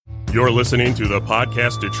You're listening to the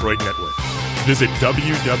Podcast Detroit Network. Visit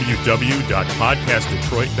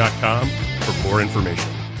www.podcastdetroit.com for more information.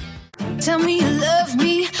 Tell me you love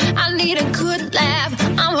me, I need a good laugh.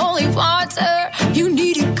 I'm holy water, you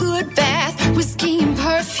need a good bath. Whiskey and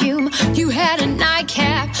perfume, you had a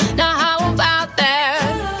nightcap. Now how about that?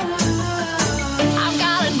 I've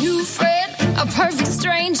got a new friend, a perfect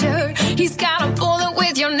stranger. He's got a bullet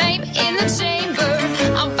with your name in the chamber.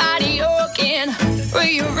 I'm body organ,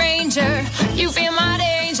 rearranger. You feel my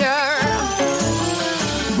danger.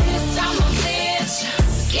 This time a bitch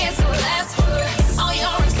gets the last word. All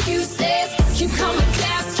your excuses, you coming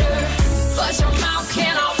faster. But your mouth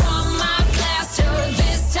cannot run my blaster.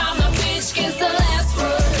 This time a bitch gets the last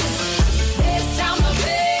word. This time a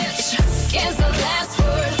bitch gets the last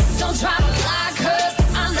word. Don't try to lie, cause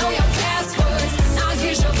I know your passwords. Now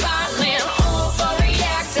here's your violin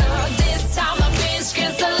overreactor. This time a bitch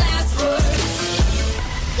gets the last word.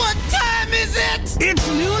 What time is it? It's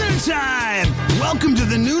Nooner time! Welcome to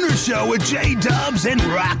the Nooner Show with J-Dubs and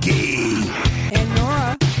Rocky. And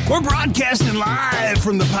Nora. We're broadcasting live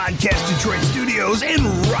from the Podcast Detroit studios in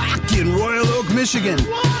rockin' Royal Oak, Michigan.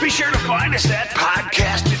 Be sure to find us at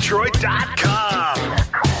podcastdetroit.com.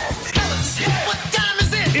 What time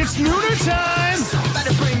is it? It's Nooner time!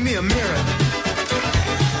 Somebody bring me a mirror.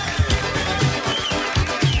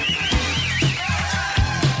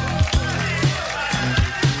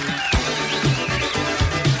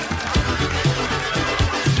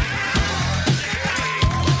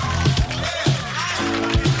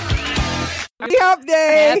 Happy Hump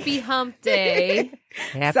Day. Happy Hump Day.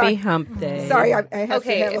 Happy Hump Day. Sorry, I have to have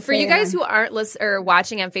Okay, a for you fan. guys who aren't or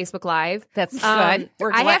watching on Facebook Live, That's good.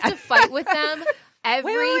 We're I glad. have to fight with them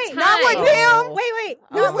every time. Not with them. Wait.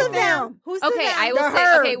 Not with them. Who's the Okay, them? I will The say.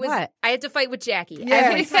 herd. Okay, What? I had to fight with Jackie.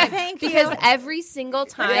 Yes. Thank you. Because every single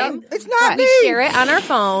time It's not we me. share it on our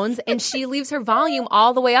phones, and she leaves her volume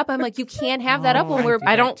all the way up. I'm like, you can't have that up when we're.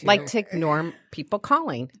 I don't like to ignore people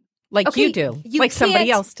calling like you do, You like somebody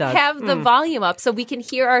can't else does. Have the volume up so we can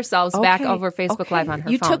hear ourselves back Okay, over Facebook okay. Live on her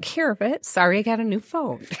You phone. took care of it. Sorry, I got a new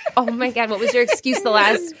phone. Oh my God, what was your excuse the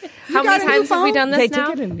last? How got many a new times have we phone? done this They now?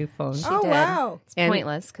 did get a new phone. Oh, did. wow. It's And-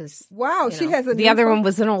 pointless because Wow, she has a The new other phone. one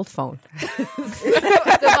was an old phone.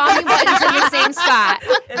 the volume button's in the same spot.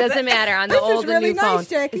 Doesn't matter on the This old is really and new phone. nice,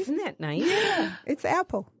 Jackie. Isn't that nice? It's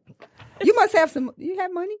Apple. You must have some. You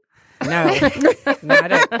have money? No,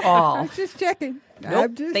 not at all. I'm just checking. I'm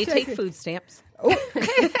Nope, just they checking. take food stamps. Do they?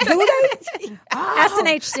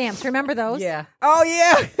 S&H stamps. Remember those? Yeah. Oh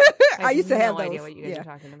yeah, I used to no have those. idea what you guys yeah. are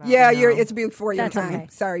talking about. Yeah, No. it's before your That's time. okay.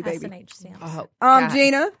 Sorry, baby. S&H stamps. Oh, God.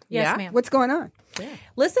 Gina, Yes, Yeah? ma'am. what's going on?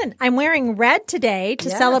 Listen, I'm wearing red today to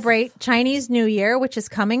Yes. celebrate Chinese New Year, which is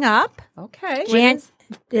coming up. Okay.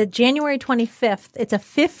 January 25th. It's a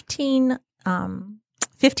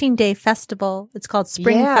 15-day festival. It's called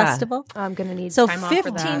Spring Yeah. Festival. I'm gonna need So time off for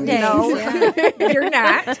 15 that. days. No, you're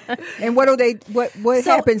not. And what do they? What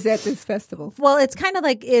So- happens at this festival? Well, it's kind of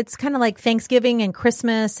like Thanksgiving and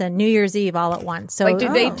Christmas and New Year's Eve all at once. So Like, do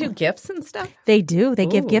they do gifts and stuff? They do. They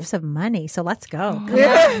give Ooh. gifts of money. So let's go. Come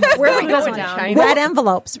Where are we Going going? down. China? Red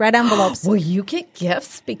envelopes. Red envelopes. Will you get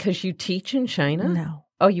gifts because you teach in China? No,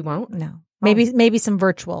 Oh, you won't? no. Maybe some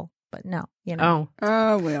virtual, but no. You know Oh,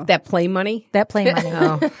 Oh well. that play money? that play money.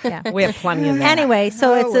 Oh, Yeah. we have plenty of that. Anyway,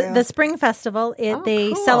 so it's well. the spring festival. They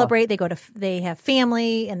cool. celebrate. They they have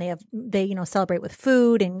family, and they celebrate with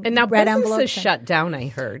food and, And now red business envelopes. is shut down, I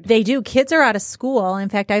heard. They do. Kids are out of school. In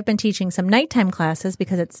fact, I've been teaching some nighttime classes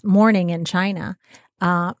because it's morning in China.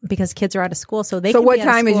 Because kids are out of school, so they. So can what be out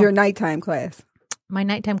of time is school. your nighttime class? My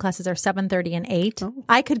nighttime classes are 7:30 and 8.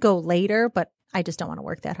 I could go later, but I just don't want to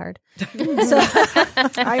work that hard.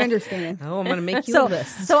 I understand. Oh, I'm going to make you So a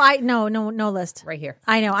list. so I no list Right here.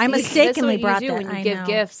 I know I mistakenly That's what brought you do that. when you I give know.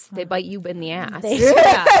 gifts. They bite you in the ass. They-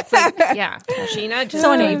 yeah, it's like, yeah. Sheena just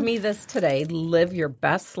So gave anyway. me this today. Live your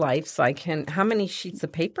best life so I can. How many sheets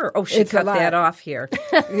of paper? Oh, she It's a cut lot. that off here.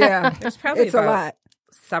 Yeah, There's probably it's a about lot.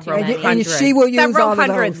 several And hundred. she will use several all of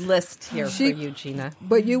hundred those. list here She- for you, Gina.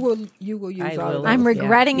 But you will use I all of will. them. I'm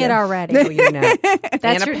regretting it already. Oh, you know. That's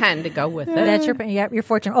and your- a pen to go with it. That's your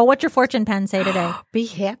fortune. Oh, what's your fortune pen say today? Be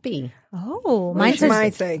happy. Oh, What mine does says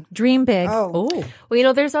mine say? dream big. Oh, Oh,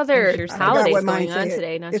 Well, there's other I forgot holidays what mine going on said.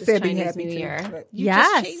 today, not It just said be Chinese happy New too, Year. but- you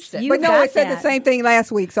yes, just changed it. you But no, got it said that. the same thing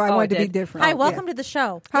last week, so I Oh, wanted it to be did. different. Hi, welcome to the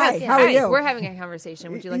show. Hi, Yes, how are Hi, you? we're having a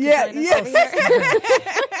conversation. Would you like Yeah, to join us?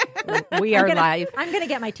 yes. we are live. I'm going to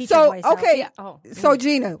get my teacher So voice out. okay, Oh. so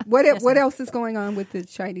Gina, what else is going on with the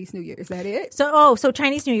Chinese New Year? Is that it? So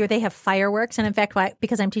Chinese New Year, they have fireworks. And in fact,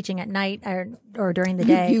 because I'm teaching at night or during the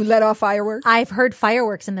day, You let off fireworks? I've heard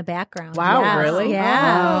fireworks in the background. background. Wow, Yes, really?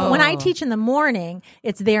 Yeah. Oh. When I teach in the morning,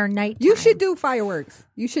 it's their night. You should do fireworks.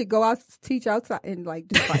 You should go out teach outside and like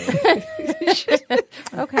do fireworks.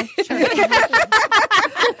 Okay. Sure.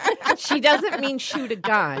 She doesn't mean shoot a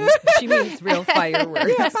gun. She means real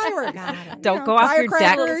fireworks. Yeah, fireworks. Don't go off your deck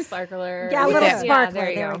firecrackers. Sparkler. Yeah, a With little that- sparkler. there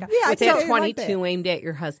you There we go. go. Yeah, with I that think 22 aimed at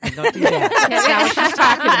your husband. Don't do that. That's not what she's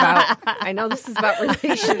talking about. I know this is about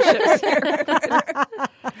relationships here.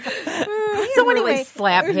 So I'm anyway, really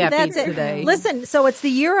slap happy that's it. today. Listen, so it's the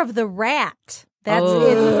year of the rat. That's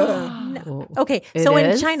Oh. okay. It So in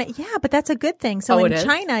is? China, yeah, but that's a good thing. So Oh, in it is?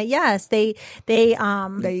 China, yes, they They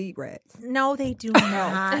eat rats. no, they do not.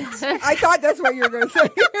 I thought that's what you were going to say.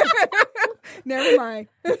 Never mind.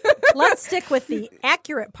 Let's stick with the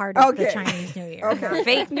accurate part of the Okay. Chinese New Year. Okay.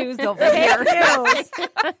 Fake news over here.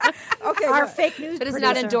 Okay. Our go- fake news, But it's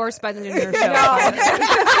not producer. endorsed by the New Year Show.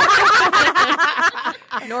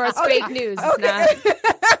 Nora's fake news. It's not.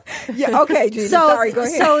 Yeah. Okay, Gina. So, Sorry. Go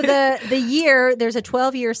ahead. so the year there's a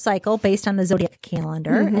 12-year cycle based on the zodiac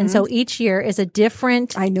calendar, and so each year is a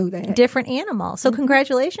different I knew that. different animal. So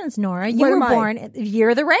congratulations, Nora. You What were am I? born at the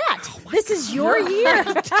year of the rat. This is your year.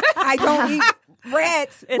 I don't eat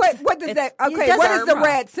rats. What does that? Okay. does What does the karma.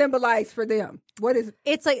 rat symbolize for them? What is?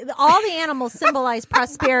 It's like all the animals symbolize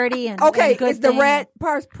prosperity and Okay. and good Is the thing. rat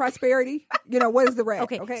prosperity? You know what is the rat?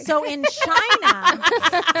 Okay. So in China,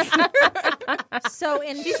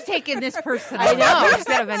 She's taking this person. I know. She's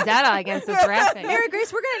got a vendetta against this rat thing. Mary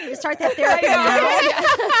Grace, we're gonna need to start that therapy now.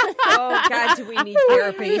 Oh, God, do we need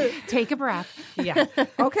therapy? Take a breath. Yeah.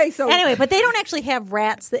 Okay. So Anyway, but they don't actually have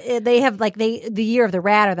rats. They have like the year of the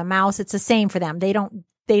rat or the mouse. It's the same for them. They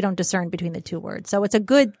don't discern between the two words. So it's a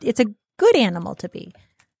good animal to be.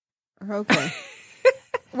 Okay.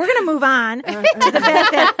 We're going to move on to the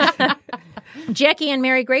fact that Jackie and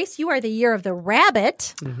Mary Grace, you are the year of the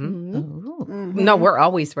rabbit. No, we're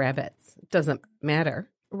always rabbits. It doesn't matter.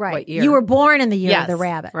 Right. What year. You were born in the year Yes, of the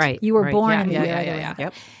rabbit. right, You were right. born Yeah, in the yeah, year of the yeah, yeah. rabbit.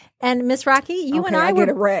 Yep. And Miss Rocky, you and I get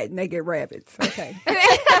a were. rat and they get rabbits. Okay. All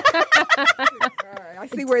right. I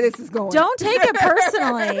see where this is going. Don't take it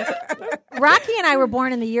personally. Rocky and I were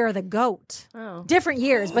born in the year of the goat. Oh. Different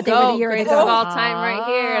years, but they were the year of the Greatest of goat. all time right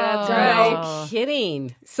here. That's No right.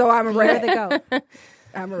 kidding. So I'm a Year of rat. the goat.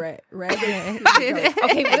 I'm a rat. Rabbit.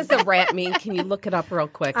 Okay, what does a rat mean? Can you look it up real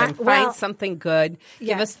quick and well, find something good?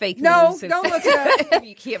 Give us fake No, news. don't look it up. If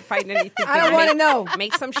you can't find anything. I don't good, wanna make- know.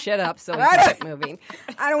 Make some shit up so we can keep moving.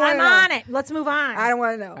 I don't want I'm to know. on it. Let's move on. I don't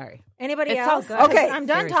want to know. All right. Anybody It's all else? good. Okay. I'm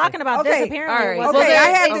done Seriously. talking about Okay. this. Apparently, All it right. wasn't- Okay, I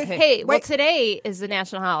there- had okay. this. Hey, well, Wait, today is the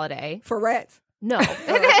national holiday. for rats. No.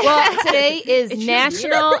 Well, today is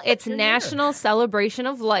National Celebration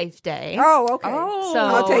of Life Day. Oh, okay. Oh. So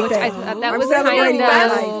I'll take which that. I thought that I'm was celebrating kind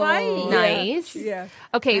my of life. nice. Yeah.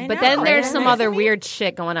 Okay, I but know, then there's right? some other weird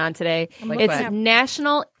shit going on today. Like It's what?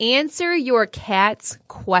 National Answer Your Cat's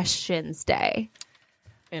Questions Day.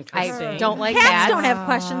 Interesting. I don't like Cats cats. don't have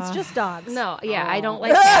questions, just dogs. No, yeah, I don't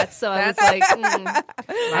like cats, so I was like,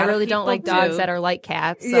 I really don't like people dogs do. that are like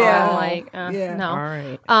cats. So Yeah. I'm like, Yeah. no. All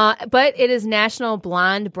right. But it is National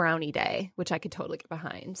Blonde Brownie Day, which I could totally get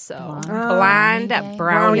behind. So Blonde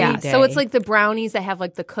brownie yeah, day. so it's like the brownies that have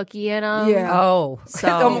like the cookie in them. Yeah. Oh, So-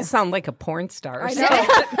 it almost sound like a porn star. I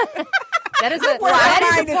know. That is a where her that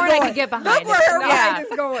is mind a is porn I going. could get behind. Look where her Yeah. mind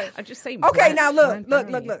is going. I'm just saying. Okay, now look.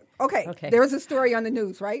 brownie. Okay. Okay. There's a story on the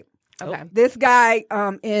news, right? Okay. This guy I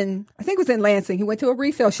think it was in Lansing. He went to a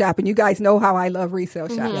resale shop, and you guys know how I love resale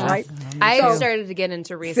shops, right? I started to get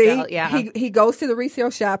into resale. See, Yeah. he goes to the resale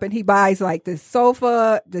shop and he buys like the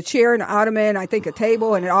sofa, the chair, and the ottoman. I think a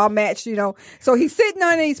table, and it all matched, you know. So he's sitting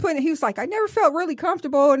on it. He was like, I never felt really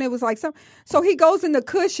comfortable, and it was like some. So he goes in the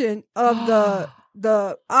cushion of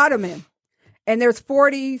the ottoman, and there's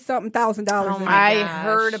 $40,000 in it. I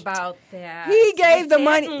heard about that. He gave Is the that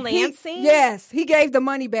money. in Lansing? Yes, he gave the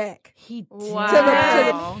money back. He did. To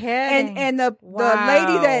the- And the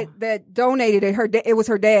lady that donated it, it was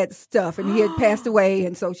her dad's stuff, and he had passed away,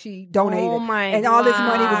 and so she donated. Oh, my and all this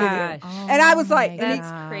money was in there. gosh. And I was like, and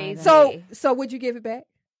That's crazy. so would you give it back?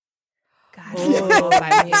 Oh,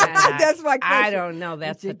 I mean, That's my question. I don't know.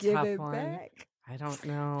 That's Would a you tough give it one. back? I don't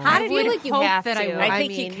know. I feel like you have to. I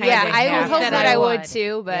think you kinda yeah, I have would hope to. that I would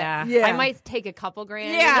too, but Yeah. Yeah. I might take a couple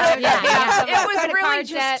grand. Yeah, yeah. It was Credit really card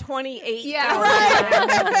just debt. 28. Yeah.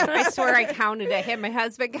 I swear I counted. I had my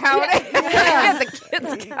husband count it. I had the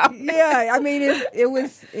kids count. Yeah, I mean it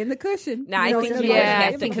was in the cushion. No, I You know, think so you like- would Yeah, I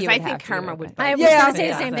have to think because you I would think have to karma do would. it. I was Yeah. going to say the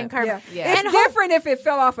Yeah. same thing, Yeah, Carmen. yeah. It's different if it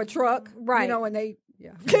fell off a truck, Right. You know, and they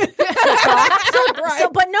So,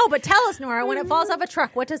 but tell us, Nora, when it falls off a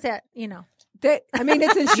truck, what does that,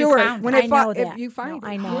 It's insured. found When I it know if that. you find No,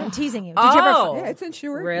 it. I know. Yeah. I'm teasing you. Oh. Did you ever? Yeah, it's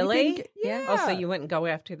insured. You Really? can yeah. Oh, so you wouldn't go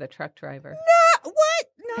after the truck driver? What?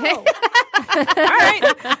 No. All right.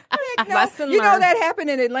 Heck no. Lesson You know learned. that happened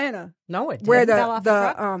in Atlanta No, it didn't. where Fell off the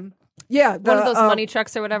truck? the One of those money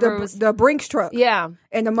trucks or whatever was. the Brinks truck. Yeah.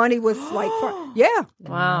 And the money was like, yeah,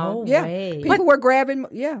 Wow. yeah. way. People were grabbing,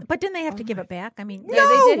 yeah. But didn't they have to give it back? I mean, Yeah,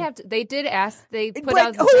 they did have to. They did ask. They put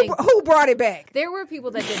out But the thing. who brought it back? There were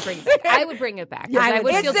people that did bring it back. I would bring it back. 'cause Yeah, I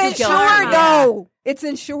would it's feel too guilty. insured, though. It's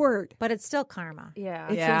insured. but it's still karma. Yeah.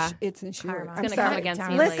 It's, Yeah. it's insured. Karma. I'm It's gonna sorry. come against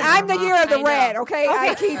me. Listen, later. I'm the year of the I know. rat, okay?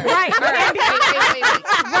 I keep it. Right. All right.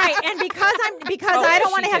 Wait. Right, and because I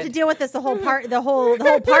don't want to have to deal with this the whole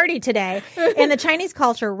party today. In the Chinese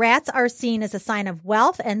culture, rats are seen as a sign of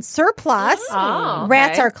wealth and surplus. Oh,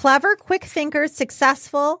 Rats okay. are clever, quick thinkers,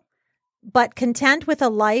 successful, but content with a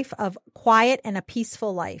life of quiet and a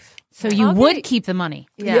peaceful life. So you Okay. would keep the money.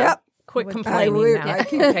 Yeah. Yep. Quit I complaining would. now. I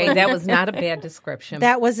keep- Okay, that was not a bad description.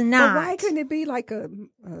 That was But not. why couldn't it be like a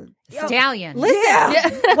Stallion. Listen,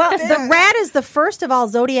 yeah. well, the rat is the first of all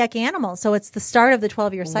zodiac animals, so it's the start of the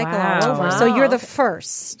 12-year cycle all Wow. over. So you're the Okay.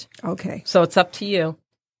 first. Okay. So it's up to you.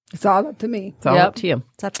 It's all up to me. It's all Yep. up to you.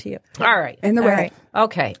 It's up to you. All right. And the All rat. right.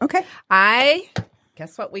 Okay. Okay.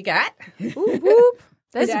 Guess what we got?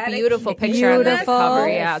 That's a Dedicated- beautiful picture on that Beautiful. cover.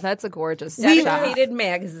 Yeah, that's a gorgeous shot. Dedicated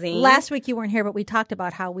magazine. Last week you weren't here, but we talked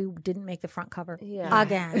about how we didn't make the front cover Yeah.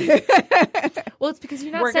 again. Well, it's because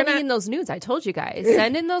you're not We're sending gonna- in those nudes. I told you guys.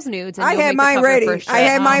 Send in those nudes. And I you'll had make the mine cover ready. first I had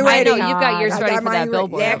trip. mine I know ready. you've got yours I ready got for mine that ready.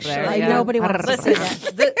 billboard over Actually, there. Yeah. Nobody wants to see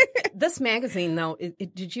that. This magazine, though,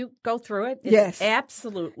 did you go through it? It's Yes.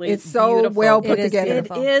 absolutely It's so beautiful. well put It is together. It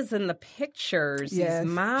beautiful. is, and the pictures, Yes.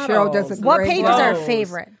 these models. Cheryl does a What great page job. is our clothes.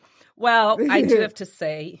 favorite? Well, I do have to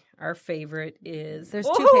say our favorite is. There's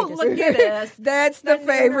two oh, pages. Look at this. That's the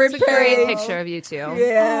favorite It's a great page. picture of you two.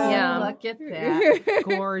 Yeah. Yeah. Look at that.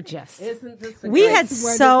 Gorgeous. Isn't this a We great- had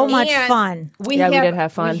so much And fun. We Yeah, we did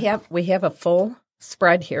have fun. We have a full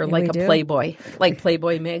spread here, like we a do. Playboy, like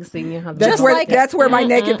Playboy magazine. You have That's the- where like that's where my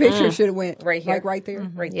naked picture should have went. Right here. Like right there.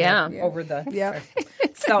 right Yeah. there, over the. Yeah.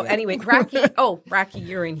 So anyway, Rocky. Rocky,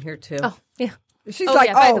 you're in here too. Oh, yeah. She's Oh, like,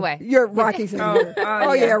 yeah, by oh, the way. you're Rocky's in here.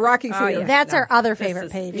 Oh, yeah. Rocky's Oh, here. yeah. That's No, our other this favorite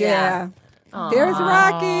is- page. Yeah. There's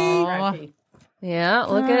Rocky. Rocky. Yeah,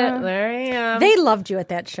 look at it. There I am. They loved you at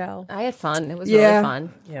that show. I had fun. It was Yeah. really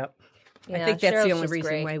fun. Yep. I Yeah, think that's Cheryl's the only just reason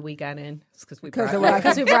great. why we got in. It's because we Because brought of Rocky. Rocky.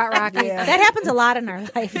 Because we brought Rocky. Yeah. That happens a lot in our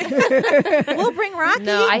life. We'll bring Rocky.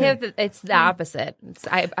 No, I have. It's the opposite.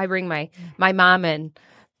 I bring my mom in.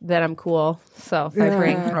 That I'm cool. So if I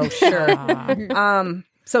bring. Oh, sure.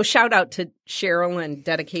 So shout out to Cheryl and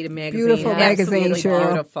Dedicated Magazine. Beautiful magazine, Absolutely Cheryl.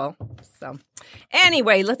 beautiful. So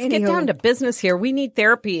anyway, let's get Anywho. down to business here. We need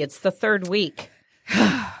therapy. It's the third week.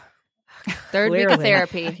 Third week of Clearly.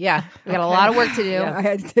 therapy. Yeah. We got a lot of work to do. I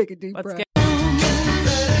had to take a deep Let's breath. get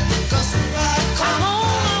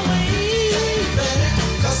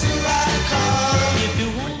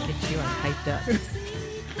you hyped up.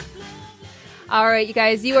 All right, you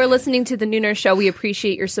guys, you are listening to The Nooner Show. We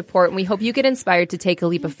appreciate your support, and we hope you get inspired to take a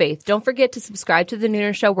leap of faith. Don't forget to subscribe to The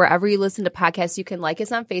Nooner Show wherever you listen to podcasts. You can like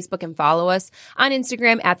us on Facebook and follow us on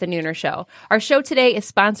Instagram at The Nooner Show. Our show today is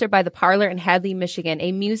sponsored by The Parlor in Hadley, Michigan,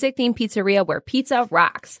 a music-themed pizzeria where pizza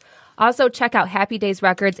rocks. Also, check out Happy Days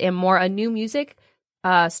Records and more, a new music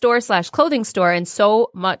store/clothing store, and so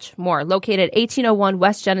much more. Located at 1801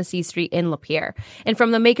 West Genesee Street in Lapeer. And from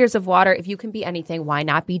the makers of water, if you can be anything, why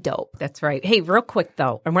not be dope? That's right. Hey, real quick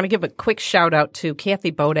though, I want to give a quick shout out to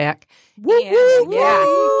Kathy Bodak. Woo, and, woo, yeah,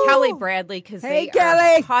 woo. Kelly Bradley, because Hey, they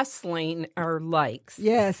Kelly. are hustling our likes.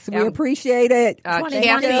 Yes, we Yeah. appreciate it.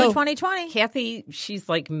 2020. Kathy, she's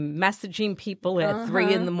like messaging people at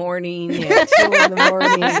 3 in the morning, at 2 in the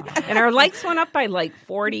morning. And our likes went up by like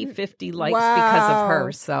 40, 50 likes because of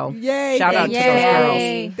her. So Yay, shout out thank to you. those girls.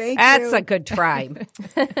 Yay. Thank That's you. a good tribe.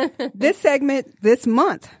 This segment this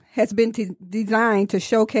month has been designed to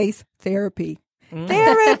showcase therapy.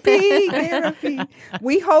 Therapy.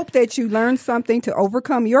 We hope that you learn something to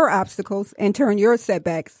overcome your obstacles and turn your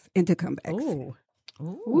setbacks into comebacks. Ooh.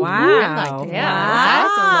 Wow. Wow. like that.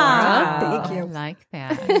 Yeah. Thank I you. like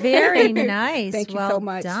that. Very nice. Thank you well so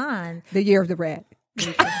much. done. The year of the rat.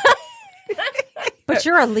 But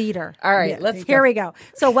you're a leader. All right, Yeah, let's Here we go.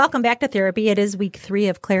 So welcome back to therapy. It is week 3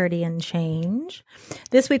 of Clarity and Change.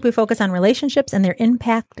 This week we focus on relationships and their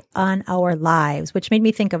impact on our lives, which made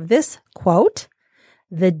me think of this quote: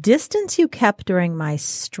 "The distance you kept during my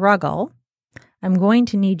struggle, I'm going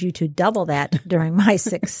to need you to double that during my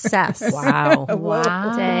success." Wow.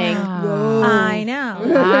 Wow. Dang. I know.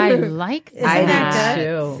 I like Isn't that. that I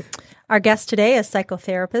do too. Our guest today is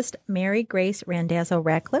psychotherapist Mary Grace Randazzo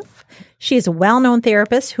Ratcliffe. She is a well-known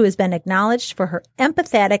therapist who has been acknowledged for her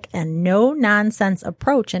empathetic and no-nonsense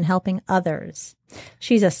approach in helping others.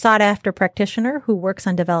 She's a sought-after practitioner who works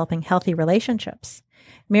on developing healthy relationships.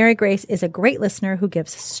 Mary Grace is a great listener who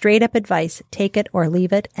gives straight-up advice, take it or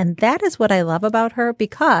leave it, and that is what I love about her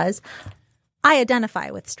because I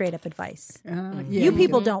identify with straight-up advice. You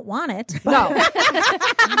people don't want it. No. You're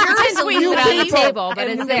to leave it on the table, but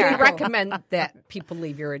it's there. We recommend that people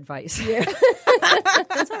leave your advice. Yeah.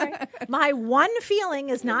 That's all right. My one feeling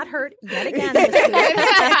is not hurt yet again.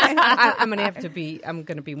 I'm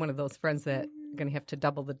going to be one of those friends that are going to have to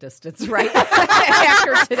double the distance right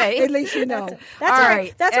after today. At least you know. That's All right.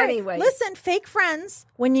 right. That's Anyway. right. Listen, fake friends,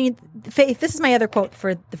 this is my other quote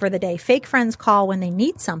for the day. Fake friends call when they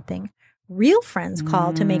need something. Real friends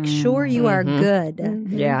call to make sure you are good.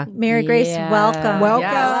 Yeah. Mary Grace, welcome. Welcome.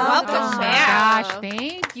 Yes. Welcome Oh my back. gosh,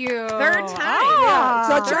 thank you. Third time.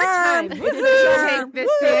 Yeah, it's a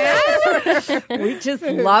charm. We just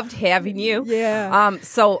loved having you. Yeah.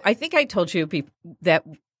 So I think I told you that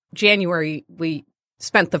January we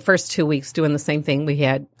spent the first 2 weeks doing the same thing. We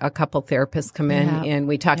had a couple therapists come in and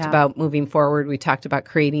we talked about moving forward. We talked about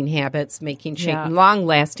creating habits, making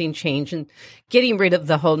long-lasting change, and getting rid of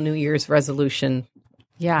the whole New Year's resolution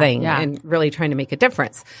thing and really trying to make a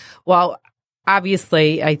difference. Well,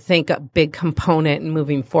 obviously, I think a big component in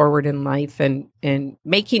moving forward in life and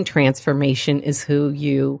making transformation is who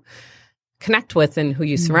you connect with and who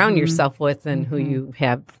you surround yourself with and who you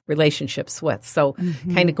have relationships with. So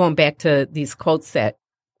kind of going back to these quotes that,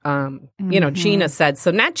 Gina said. So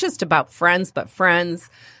not just about friends, but friends,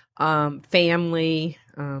 family.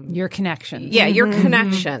 Your connections. Yeah, your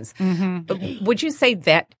connections. Would you say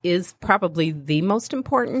that is probably the most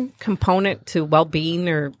important component to well-being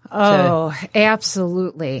or? Oh,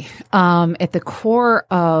 absolutely. At the core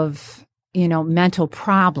of, mental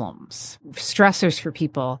problems, stressors for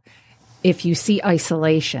people, if you see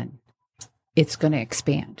isolation, it's going to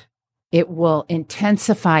expand. It will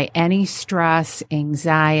intensify any stress,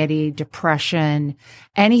 anxiety, depression,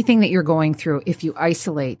 anything that you're going through. If you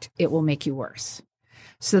isolate, it will make you worse.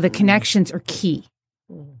 So the connections are key.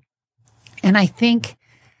 And I think,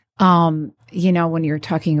 when you're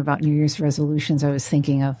talking about New Year's resolutions, I was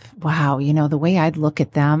thinking of, wow, the way I'd look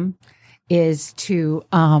at them is to,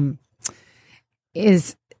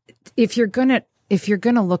 if you're going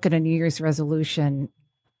to look at a New Year's resolution,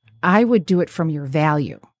 I would do it from your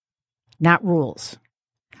value, not rules.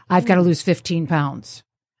 I've got to lose 15 pounds.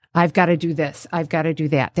 I've got to do this. I've got to do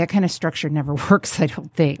that. That kind of structure never works, I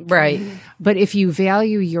don't think. Right. But if you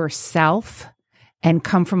value yourself and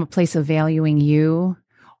come from a place of valuing you,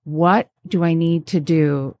 what do I need to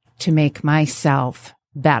do to make myself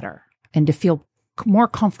better and to feel more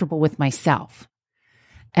comfortable with myself?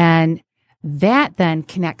 And that then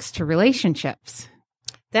connects to relationships.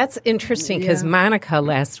 That's interesting because Monica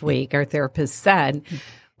last week, our therapist, said,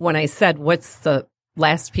 when I said, what's the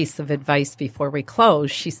last piece of advice before we close,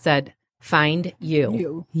 she said, find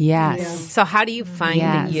you. Yes. So how do you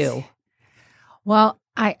find you? Well,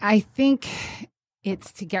 I think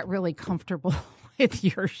it's to get really comfortable with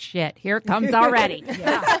your shit. Here it comes already.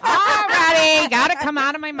 Already. Got to come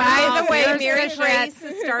out of my mouth. By the way, Here's Mary the Grace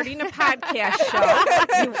shit. is starting a podcast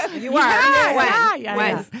show. You are.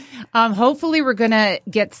 When? Hopefully we're going to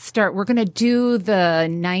we're going to do the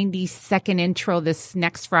 90-second intro this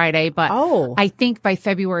next Friday, but I think by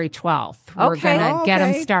February 12th, we're going to get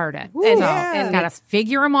them started. And got to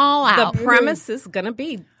figure them all out. The premise is going to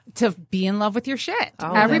be to be in love with your shit.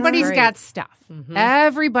 Oh, Everybody's that's got stuff.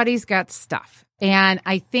 Everybody's got stuff. And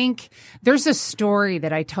I think there's a story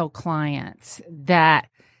that I tell clients that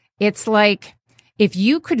it's like if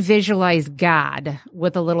you could visualize God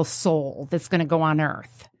with a little soul that's going to go on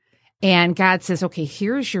earth. And God says, okay,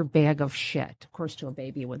 here's your bag of shit. Of course, to a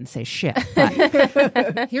baby, you wouldn't say shit.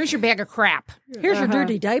 But here's your bag of crap. Here's your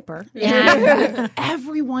dirty diaper. And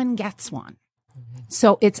everyone gets one.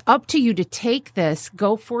 So it's up to you to take this,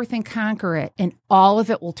 go forth and conquer it, and all of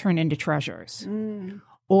it will turn into treasures.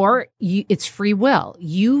 Or it's free will.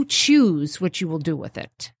 You choose what you will do with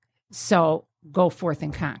it. So go forth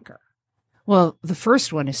and conquer. Well, the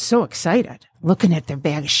first one is so excited, looking at their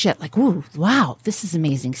bag of shit like, ooh, wow, this is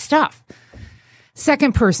amazing stuff.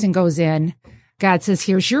 Second person goes in. God says,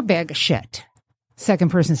 here's your bag of shit. Second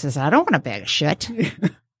person says, I don't want a bag of shit.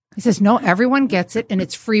 He says, no, everyone gets it, and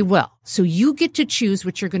it's free will. So you get to choose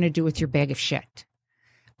what you're going to do with your bag of shit.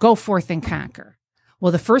 Go forth and conquer.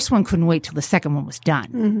 Well, the first one couldn't wait till the second one was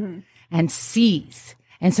done and sees.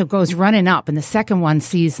 And so goes running up, and the second one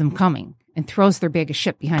sees them coming and throws their bag of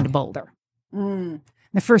shit behind a boulder.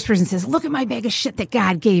 The first person says, look at my bag of shit that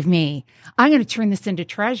God gave me. I'm going to turn this into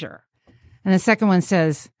treasure. And the second one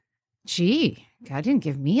says, gee, God didn't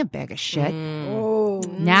give me a bag of shit. Oh.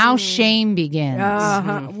 Now shame begins.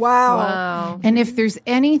 Wow. And if there's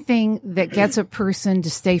anything that gets a person to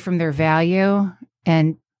stay from their value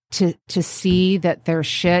and to see that their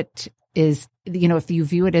shit is, if you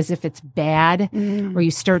view it as if it's bad or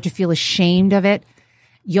you start to feel ashamed of it,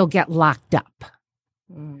 you'll get locked up.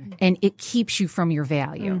 And it keeps you from your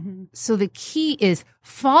value. So the key is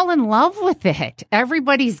fall in love with it.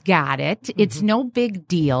 Everybody's got it. It's no big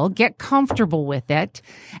deal. Get comfortable with it.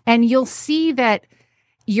 And you'll see that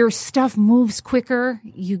your stuff moves quicker.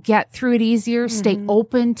 You get through it easier. Stay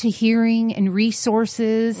open to hearing and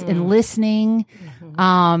resources and listening.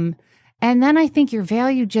 And then I think your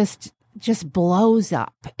value just blows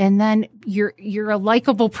up, and then you're a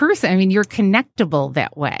likable person. I mean, you're connectable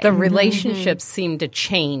that way. The relationships seem to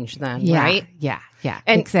change then, right? Yeah,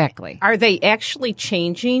 And exactly. Are they actually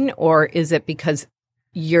changing, or is it because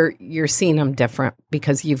you're seeing them different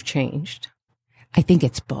because you've changed? I think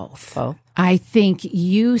it's both. I think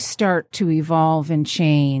you start to evolve and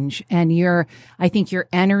change, and I think your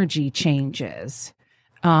energy changes.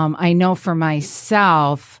 I know for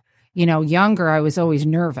myself, younger, I was always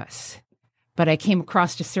nervous. But I came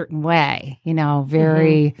across a certain way,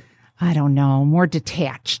 very, I don't know, more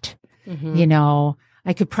detached.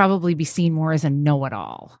 I could probably be seen more as a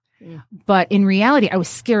know-it-all. But in reality, I was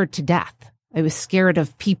scared to death. I was scared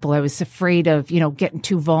of people. I was afraid of, getting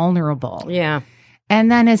too vulnerable. Yeah.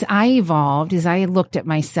 And then as I evolved, as I looked at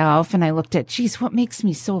myself and I looked at, geez, what makes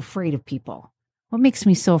me so afraid of people? What makes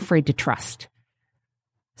me so afraid to trust?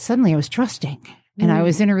 Suddenly I was trusting. And I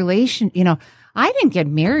was in a relation, I didn't get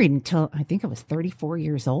married until I think I was 34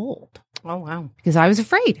 years old. Oh, wow. Because I was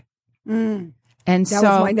afraid. And that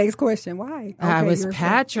was my next question. Why? I was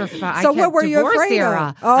petrified. So what were you afraid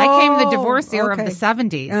era. of? I came in the divorce era of the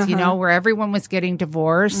 70s, where everyone was getting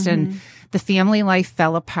divorced and the family life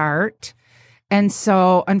fell apart. And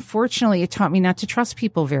so, unfortunately, it taught me not to trust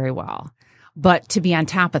people very well, but to be on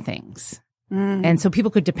top of things. And so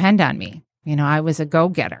people could depend on me. I was a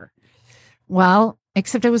go-getter. Well,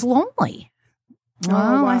 except I was lonely.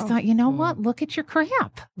 Well, I thought, you know what? Look at your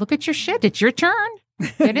crap. Look at your shit. It's your turn.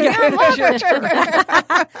 Get in there and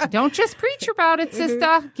look. Don't just preach about it,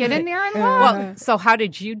 sister. Get in there and look. Well, so how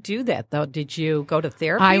did you do that, though? Did you go to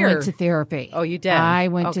therapy? I went to therapy. Oh, you did? I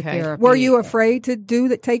went to therapy. Were you afraid to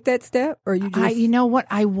take that step? Or you just... you know what?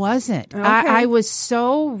 I wasn't. Okay. I was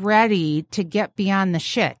so ready to get beyond the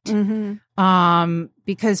shit.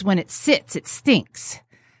 Because when it sits, it stinks.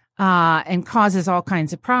 And causes all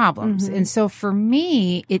kinds of problems. And so for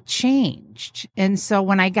me, it changed. And so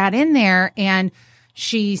when I got in there and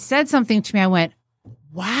she said something to me, I went,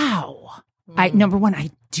 wow. Number one,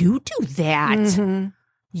 I do that.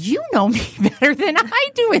 You know me better than I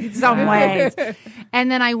do in some ways.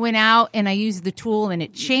 And then I went out and I used the tool and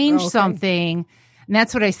it changed something. And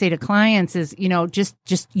that's what I say to clients is,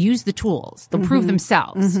 just use the tools. They'll prove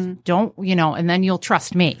themselves. Don't, and then you'll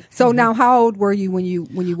trust me. So now how old were you when you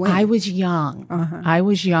went? I was young. I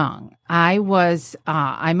was young.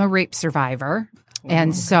 I'm a rape survivor.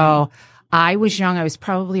 And so I was young. I was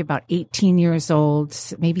probably about 18 years old,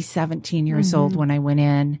 maybe 17 years old when I went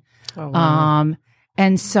in. Oh, wow.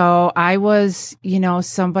 And so I was,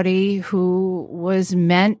 somebody who was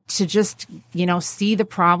meant to just, see the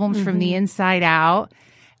problems from the inside out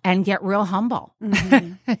and get real humble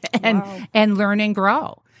and learn and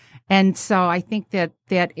grow. And so I think that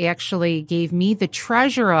actually gave me the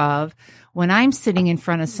treasure of when I'm sitting in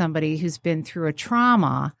front of somebody who's been through a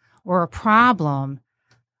trauma or a problem,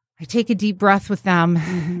 I take a deep breath with them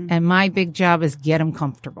and my big job is get them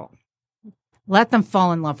comfortable. Let them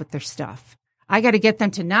fall in love with their stuff. I got to get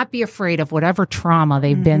them to not be afraid of whatever trauma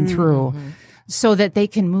they've been through so that they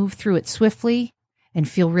can move through it swiftly and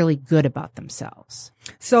feel really good about themselves.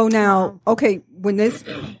 So now, okay, when this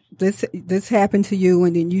happened to you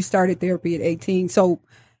and then you started therapy at 18, so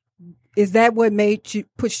is that what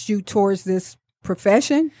pushed you towards this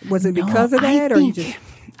profession? Was it because of that?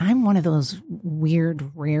 I'm one of those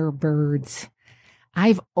weird, rare birds.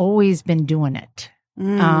 I've always been doing it.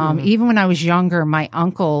 Even when I was younger, my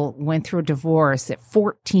uncle went through a divorce at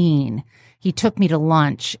 14. He took me to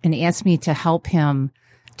lunch and asked me to help him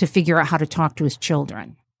to figure out how to talk to his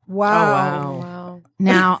children. Wow.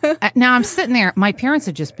 Now I'm sitting there. My parents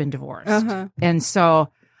had just been divorced. And so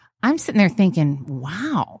I'm sitting there thinking,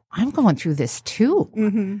 wow, I'm going through this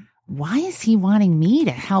too. Why is he wanting me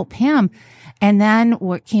to help him? And then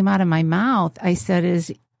what came out of my mouth, I said,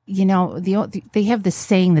 is they have this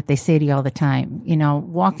saying that they say to you all the time,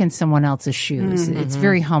 walk in someone else's shoes. Mm-hmm. It's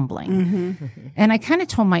very humbling. And I kind of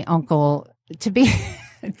told my uncle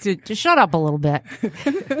to shut up a little bit.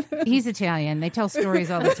 He's Italian. They tell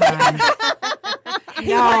stories all the time.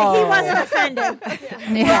 He wasn't offended.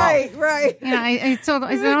 Yeah. Right. I said,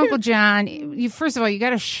 Uncle John, first of all, you got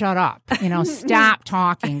to shut up. Stop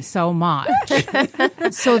talking so much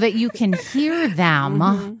so that you can hear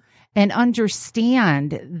them and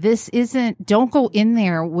understand don't go in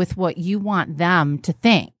there with what you want them to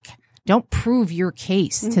think. Don't prove your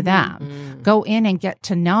case to them. Go in and get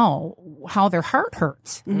to know how their heart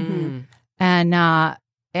hurts. And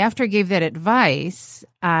after I gave that advice,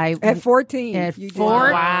 at 14. At you did.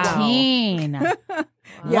 14. Wow.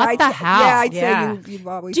 What the hell? Yeah, I'd say you've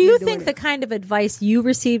always Do you been think doing the kind of advice you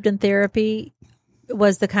received in therapy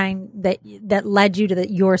was the kind that led you to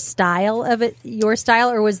your style,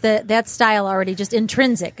 or was that style already just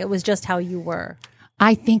intrinsic? It was just how you were?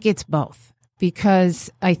 I think it's both, because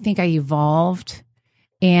I think I evolved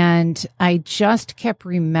and I just kept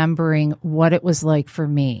remembering what it was like for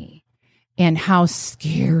me. And how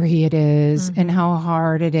scary it is and how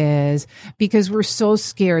hard it is, because we're so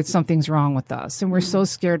scared something's wrong with us, and we're so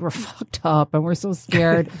scared we're fucked up, and we're so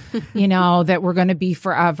scared, that we're going to be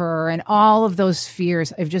forever, and all of those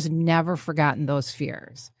fears. I've just never forgotten those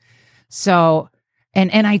fears. So,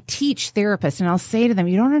 and I teach therapists, and I'll say to them,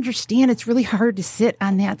 you don't understand. It's really hard to sit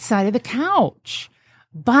on that side of the couch.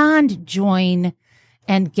 Bond, join,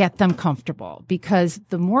 and get them comfortable, because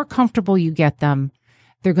the more comfortable you get them,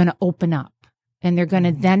 they're going to open up, and they're going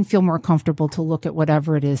to then feel more comfortable to look at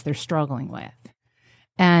whatever it is they're struggling with.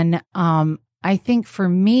 And I think for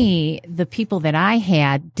me, the people that I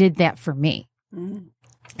had did that for me.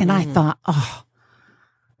 And I thought,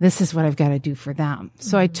 this is what I've got to do for them.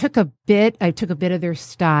 So I took a bit of their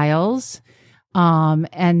styles.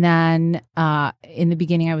 And then in the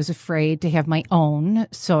beginning, I was afraid to have my own.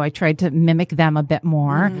 So I tried to mimic them a bit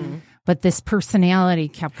more. But this personality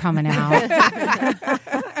kept coming out.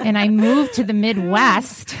 And I moved to the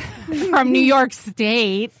Midwest from New York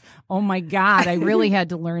State. Oh my God, I really had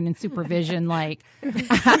to learn in supervision. Like,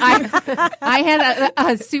 I had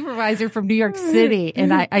a supervisor from New York City,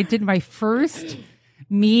 and I did my first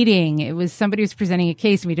meeting. It was somebody was presenting a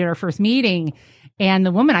case, and we did our first meeting. And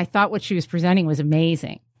the woman, I thought what she was presenting was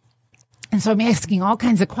amazing. And so I'm asking all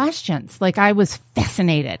kinds of questions. Like, I was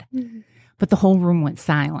fascinated. But the whole room went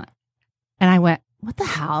silent. And I went, what the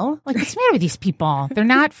hell? Like, what's the matter with these people? They're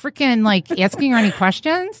not freaking like asking her any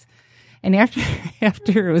questions. And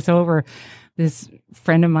after it was over, this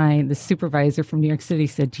friend of mine, the supervisor from New York City,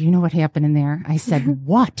 said, do you know what happened in there? I said,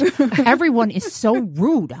 what? Everyone is so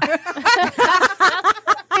rude.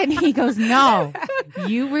 And he goes, no,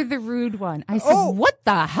 you were the rude one. I said, what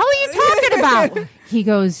the hell are you talking about? He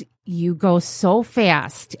goes, you go so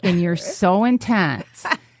fast and you're so intense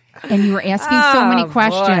and you were asking so many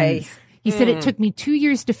questions. Boy. He said, it took me 2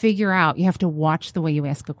 years to figure out you have to watch the way you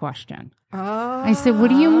ask a question. I said, what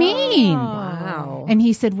do you mean? Wow. And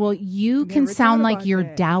he said, well, you can sound like you're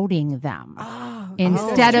doubting them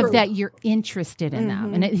instead of that you're interested in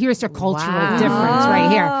them. And here's a cultural difference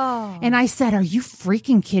right here. And I said, are you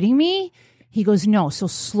freaking kidding me? He goes, no. So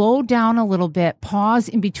slow down a little bit. Pause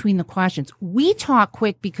in between the questions. We talk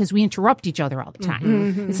quick because we interrupt each other all the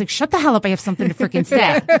time. It's like, shut the hell up. I have something to freaking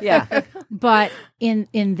say. Yeah. But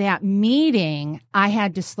in that meeting, I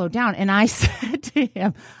had to slow down. And I said to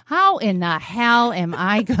him, how in the hell am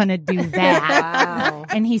I going to do that? Wow.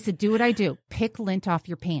 And he said, do what I do. Pick lint off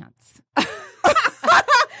your pants.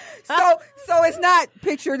 So it's not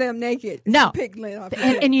picture them naked. No. Pick lint off.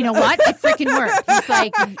 And you know what? It freaking worked. He's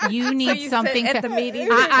like, you need something. At the meeting.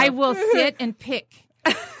 I will sit and pick.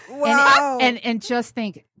 Wow. And just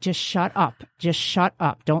think, just shut up. Just shut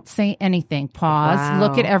up. Don't say anything. Pause.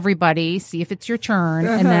 Look at everybody. See if it's your turn.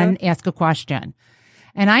 And then ask a question.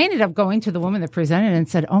 And I ended up going to the woman that presented and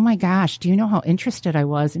said, oh my gosh, do you know how interested I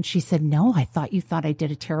was? And she said, no, I thought you thought I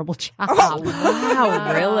did a terrible job. Oh,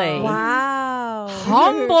 wow, really? Wow.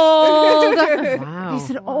 Humbled. Wow. He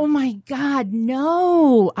said, oh my God,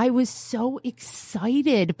 no. I was so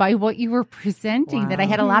excited by what you were presenting that I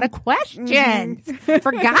had a lot of questions.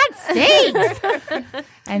 For God's sakes.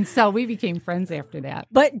 And so we became friends after that.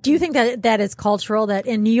 But do you think that is cultural, that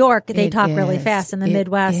in New York they talk really fast, in the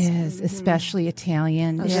Midwest? It is, especially Italian.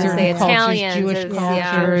 Certain cultures, Jewish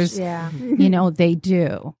cultures. You know, they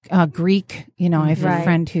do. Greek, you know, I have a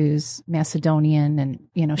friend who's Macedonian and,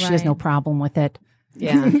 you know, she has no problem with it.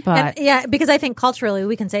 Yeah. But because I think culturally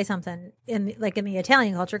we can say something in the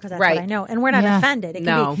Italian culture, because that's what I know, and we're not offended. It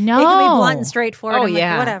can be blunt and straightforward. Oh,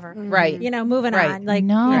 and whatever. Right. You know, moving on. Like,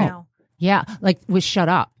 no. you know. Yeah, like with shut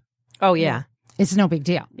up. Oh, yeah. It's no big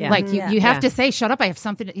deal. Yeah. Like you have Yeah. to say, shut up. I have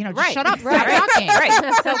something to, just Right. shut up. Right. Stop talking. Right.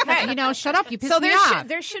 It's okay. Shut up. You piss So me off.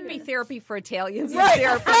 there should be therapy for Italians Right. and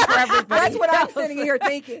therapy for everybody. That's what I'm else. sitting here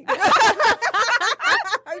thinking. I'm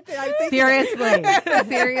thinking Seriously.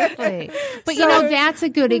 But, that's a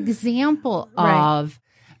good example Right. of,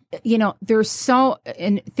 there's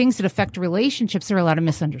and things that affect relationships, there are a lot of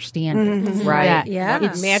misunderstandings. Right. That Yeah.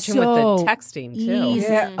 It's Imagine so with the texting, too. easy.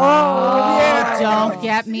 Yeah. Oh, yeah. Don't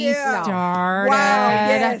get me Yeah. started. Wow.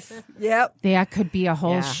 Yes. Yep. That could be a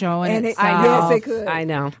whole Yeah. show in And itself. yes, it could. I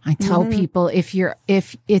know. I tell people if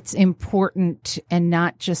it's important and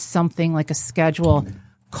not just something like a schedule,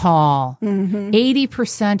 call.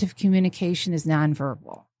 80% of communication is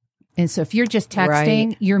nonverbal. And so if you're just texting,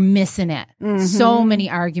 Right. you're missing it. So many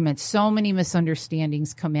arguments, so many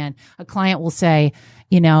misunderstandings come in. A client will say,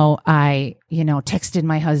 I texted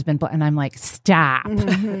my husband, and I'm like, stop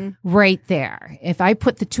right there. If I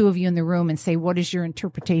put the two of you in the room and say, what is your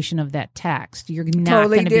interpretation of that text? You're not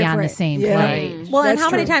Totally going to be on the different. same Yeah. page. Well, and That's how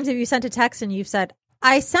many true. times have you sent a text and you've said,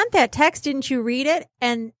 I sent that text, didn't you read it?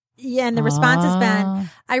 And the response has been,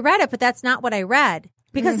 I read it, but that's not what I read.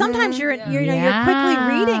 Because sometimes you're quickly reading it.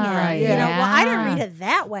 Yeah. Well, I didn't read it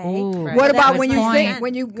that way. Ooh. Right. What That about was when you point. think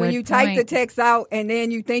when you Good type the point. text out and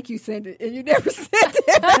then you think you sent it and you never sent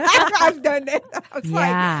it? I've done that. I was like,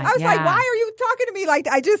 Yeah. why are you talking to me like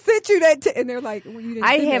that? I just sent you that, and they're like, well, you didn't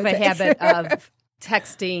I send have that a text. habit of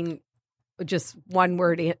texting just one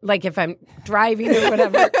word, like if I'm driving or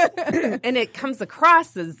whatever, and it comes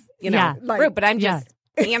across as, Yeah. rude, but I'm just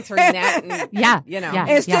answering that. And, Yeah. Yeah.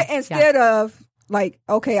 Instead of like,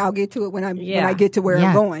 okay, I'll get to it when I get to where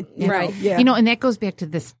I'm going. you know? Right. Yeah. And that goes back to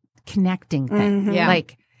this connecting thing. Yeah.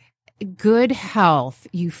 Like good health,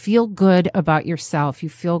 you feel good about yourself, you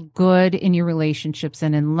feel good in your relationships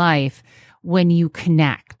and in life when you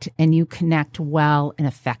connect, and you connect well and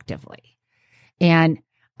effectively. And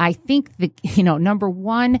I think that, number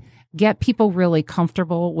one, get people really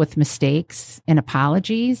comfortable with mistakes and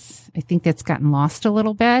apologies. I think that's gotten lost a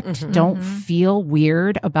little bit. Don't feel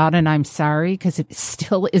weird about an I'm sorry, because it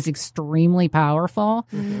still is extremely powerful.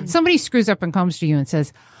 Somebody screws up and comes to you and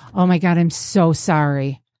says, oh my God, I'm so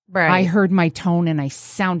sorry. Right. I heard my tone and I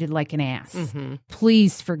sounded like an ass.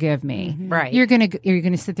 Please forgive me. Right. You're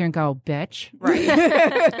gonna sit there and go, bitch. Right.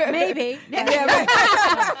 Maybe.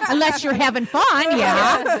 Unless you're having fun,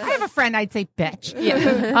 yeah. I have a friend, I'd say bitch.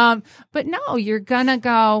 Yeah. But no, you're gonna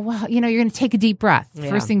go, well, you're gonna take a deep breath. Yeah.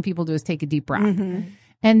 First thing people do is take a deep breath.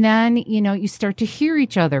 And then, you start to hear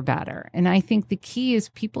each other better. And I think the key is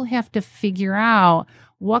people have to figure out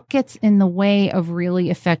what gets in the way of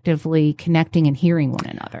really effectively connecting and hearing one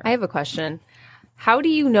another. I have a question. How do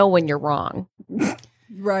you know when you're wrong?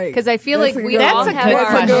 right. Because I feel That's like a we good all one. have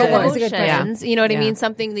That's our a good one. emotions. You know what I Yeah. mean?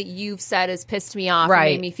 Something that you've said has pissed me off and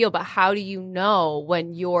Right. made me feel. But how do you know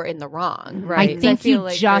when you're in the wrong? I Right? 'Cause think feel you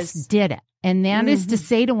like just did it. And that is to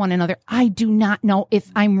say to one another, I do not know if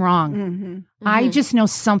I'm wrong. I just know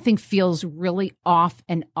something feels really off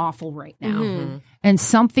and awful right now. And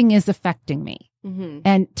something is affecting me.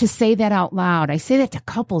 And to say that out loud, I say that to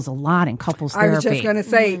couples a lot in couples I therapy. was just going to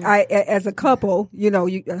say, as a couple, you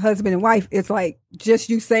husband and wife, it's like just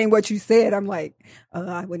you saying what you said. I'm like,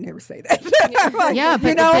 I would never say that. Like, Yeah,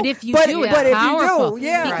 but, but if you do, it's but if powerful. you do,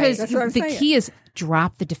 yeah, because that's what I'm the saying. key is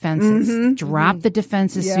drop the defenses. Drop the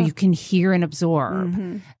defenses so Yeah. you can hear and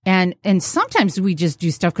absorb. And sometimes we just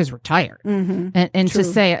do stuff because we're tired. And to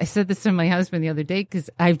say, I said this to my husband the other day because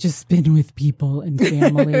I've just been with people and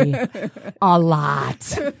family a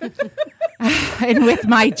lot. And with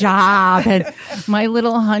my job, and my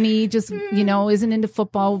little honey just, isn't into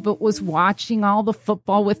football, but was watching all the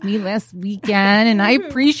football with me last weekend, and I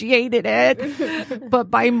appreciated it. But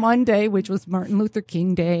by Monday, which was Martin Luther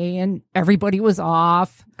King Day, and everybody was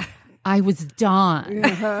off, I was done.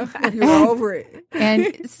 You're over it.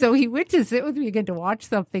 And so he went to sit with me again to watch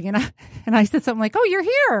something, and I said something like, "Oh, you're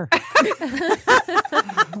here."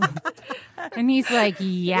 And he's like,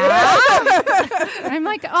 "Yeah." I'm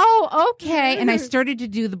like, "Oh, okay." And I started to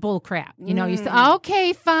do the bull crap. You said,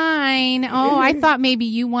 "Okay, fine. Oh, I thought maybe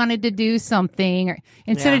you wanted to do something." Or,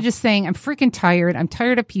 instead of just saying, "I'm freaking tired. I'm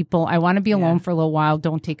tired of people. I want to be alone for a little while.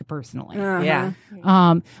 Don't take it personally." Yeah.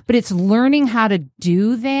 But it's learning how to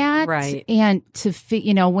do that. Right. And to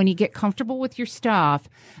when you get comfortable with your stuff,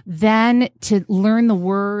 then to learn the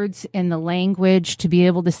words and the language to be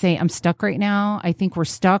able to say, I'm stuck right now. I think we're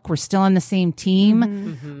stuck. We're still on the same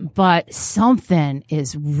team, but something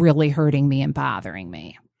is really hurting me and bothering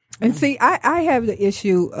me. And see, I have the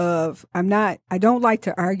issue of I don't like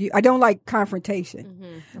to argue. I don't like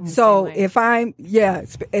confrontation. So if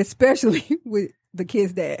especially with the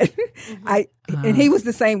kid's dad. And he was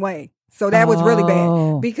the same way. So that was really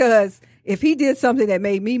bad because if he did something that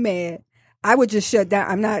made me mad, I would just shut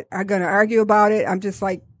down. I'm going to argue about it. I'm just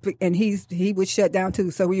like, and he would shut down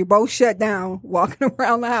too. So we both shut down, walking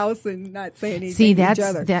around the house and not saying anything to each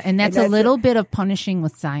other. That's a little bit of punishing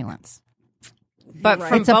with silence. But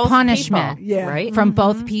from it's a both punishment, people, right? From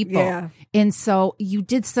both people. Yeah. And so you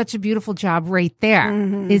did such a beautiful job right there.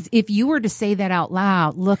 Is if you were to say that out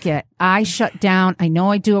loud, look I shut down. I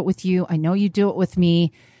know I do it with you. I know you do it with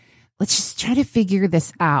me. Let's just try to figure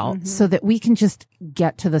this out so that we can just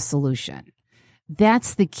get to the solution.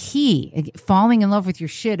 That's the key. Falling in love with your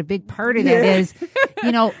shit. A big part of that is,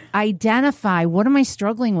 identify what am I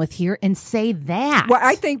struggling with here and say that. Well,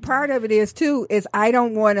 I think part of it is too, is I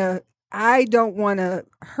don't want to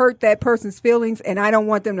hurt that person's feelings and I don't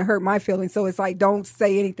want them to hurt my feelings. So it's like, don't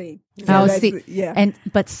say anything. So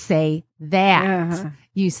but say that.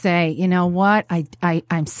 You say, you know what?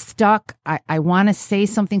 I'm stuck. I want to say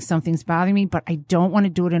something. Something's bothering me, but I don't want to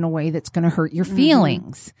do it in a way that's going to hurt your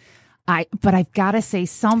feelings. But I've got to say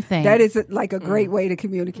something. That is like a great way to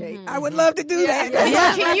communicate. I would love to do that.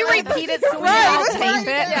 Can you repeat it so we all tape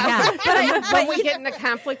it? Yeah. But when we get into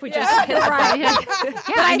conflict, we just hit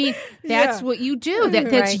I mean, that's what you do.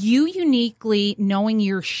 That's you uniquely knowing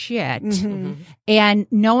your shit and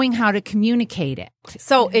knowing how to communicate it.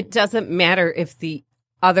 So it doesn't matter if the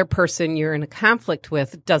other person you're in a conflict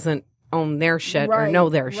with doesn't own their shit or know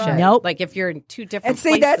their shit. Nope. Like if you're in two different and see,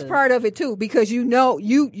 places. that's part of it too, because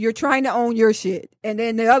you're trying to own your shit, and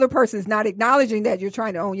then the other person is not acknowledging that you're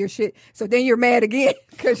trying to own your shit. So then you're mad again.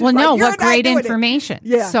 What great information.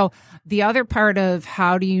 Yeah. So the other part of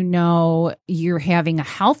how do you know you're having a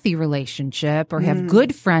healthy relationship or have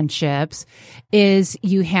good friendships is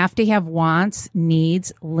you have to have wants,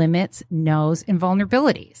 needs, limits, no's, and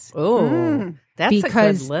vulnerabilities. Oh. That's a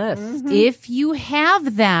good list. If you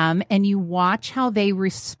have them and you watch how they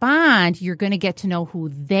respond, you're going to get to know who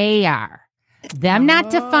they are. Them not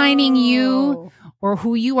defining you or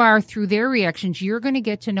who you are through their reactions. You're going to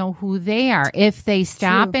get to know who they are. If they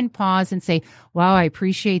stop and pause and say, wow, I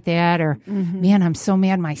appreciate that, or man, I'm so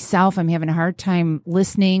mad myself, I'm having a hard time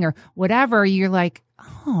listening, or whatever, you're like,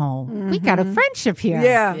 oh, we got a friendship here.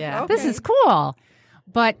 Yeah. This is cool.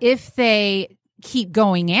 But if they keep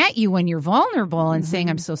going at you when you're vulnerable and saying,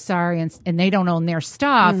 I'm so sorry, and they don't own their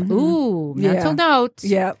stuff, ooh, mental note.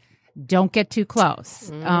 Yep. Don't get too close.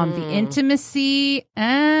 The intimacy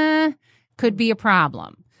could be a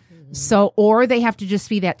problem. So, or they have to just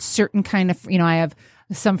be that certain kind of, I have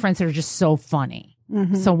some friends that are just so funny.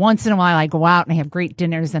 So once in a while I go out and I have great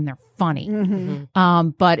dinners and they're funny.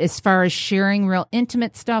 But as far as sharing real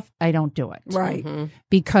intimate stuff, I don't do it. Right.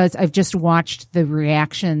 Because I've just watched the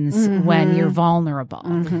reactions when you're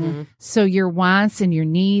vulnerable. So your wants and your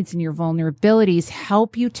needs and your vulnerabilities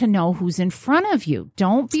help you to know who's in front of you.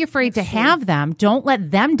 Don't be afraid to have them. Don't let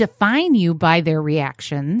them define you by their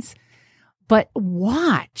reactions. But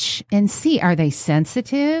watch and see, are they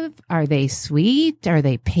sensitive? Are they sweet? Are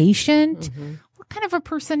they patient? What kind of a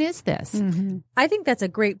person is this? I think that's a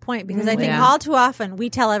great point because I think all too often we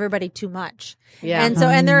tell everybody too much. Yeah. And so,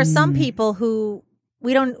 and there are some people who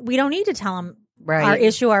we don't need to tell them our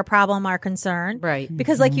issue, our problem, our concern. Right.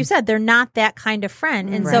 Because like you said, they're not that kind of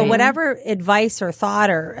friend. And so whatever advice or thought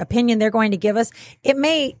or opinion they're going to give us, it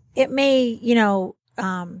may,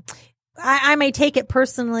 I may take it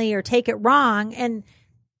personally or take it wrong, and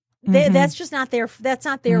that's just not their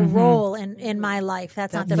role in my life.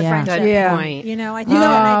 That's not their friendship. Good point. I think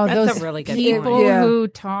that's a really good people point. who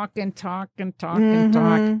talk and talk and talk and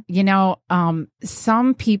talk.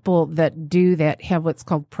 Some people that do that have what's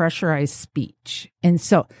called pressurized speech, and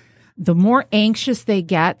so the more anxious they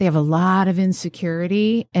get, they have a lot of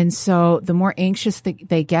insecurity. And so the more anxious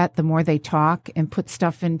they get, the more they talk and put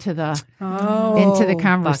stuff into the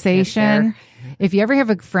conversation. If you ever have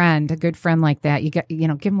a good friend like that,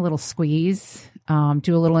 give them a little squeeze,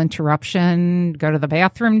 do a little interruption, go to the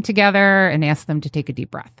bathroom together and ask them to take a deep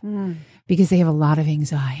breath because they have a lot of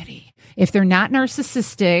anxiety. If they're not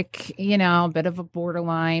narcissistic, a bit of a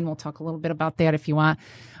borderline, we'll talk a little bit about that if you want.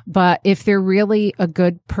 But if they're really a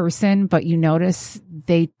good person, but you notice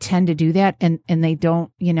they tend to do that and they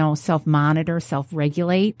don't, self-monitor,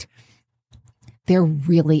 self-regulate, they're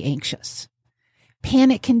really anxious.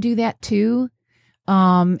 Panic can do that too.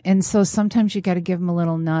 And so sometimes you got to give them a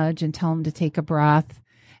little nudge and tell them to take a breath.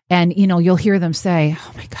 And, you'll hear them say,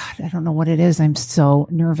 oh my God, I don't know what it is. I'm so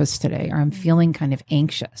nervous today, or I'm feeling kind of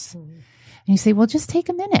anxious. And you say, well, just take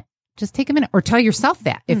a minute. Just take a minute, or tell yourself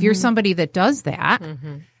that. If you're somebody that does that,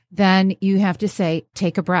 then you have to say,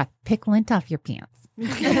 take a breath, pick lint off your pants.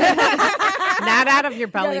 Not out of your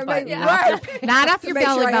belly button. Not off your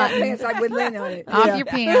belly button. I would lean on it. Off your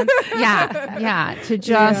pants. Yeah. To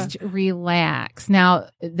just relax. Now,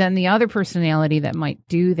 then the other personality that might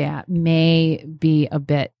do that may be a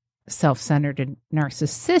bit self-centered and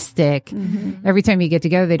narcissistic. Every time you get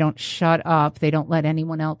together, they don't shut up. They don't let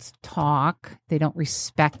anyone else talk. They don't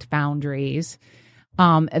respect boundaries.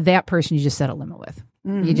 That person you just set a limit with.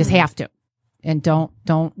 You just have to. And don't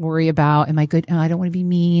worry about, am I good? Oh, I don't want to be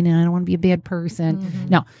mean and I don't want to be a bad person.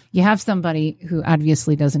 No, you have somebody who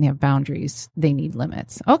obviously doesn't have boundaries. They need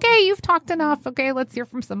limits. Okay, you've talked enough. Okay, let's hear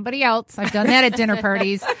from somebody else. I've done that at dinner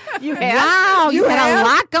parties. You have? Wow, you had a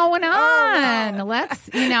lot going on. Oh,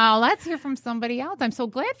 wow. Let's hear from somebody else. I'm so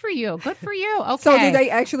glad for you. Good for you. Okay. So do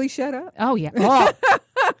they actually shut up? Oh, yeah. Oh.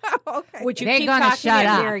 Okay. Would you They're keep gonna talking shut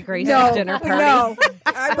at up. Mary Grace's dinner party? No,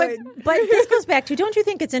 I wouldn't. But this goes back to, don't you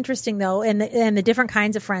think it's interesting though, in the different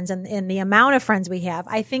kinds of friends and the amount of friends we have?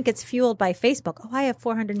 I think it's fueled by Facebook. Oh, I have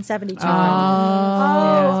 472 friends.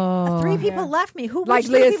 Oh, 3 people left me. Who like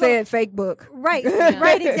Liz said, fake book. Right,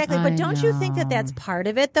 right, exactly. But don't you think that that's part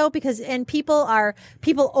of it though? Because people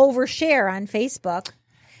overshare on Facebook.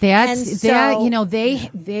 They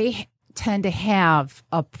tend to have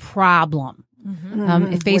a problem.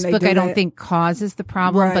 Facebook, I don't think causes the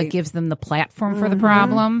problem, but gives them the platform for the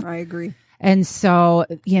problem. I agree. And so,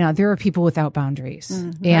 there are people without boundaries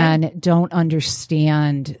and don't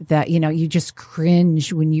understand that, you just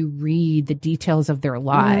cringe when you read the details of their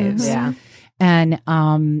lives. Yeah. And,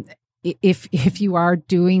 if you are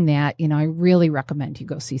doing that, I really recommend you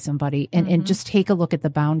go see somebody and just take a look at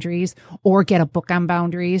the boundaries or get a book on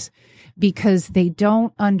boundaries, because they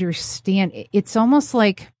don't understand. It's almost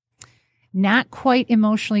like not quite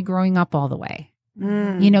emotionally growing up all the way.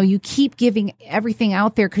 You keep giving everything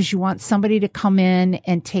out there because you want somebody to come in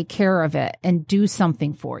and take care of it and do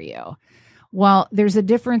something for you. Well, there's a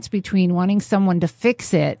difference between wanting someone to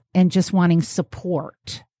fix it and just wanting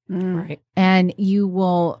support. Right. And you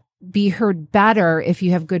will be heard better if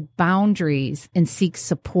you have good boundaries and seek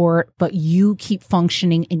support, but you keep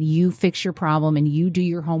functioning and you fix your problem and you do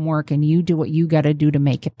your homework and you do what you got to do to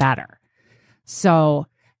make it better. So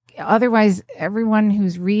otherwise, everyone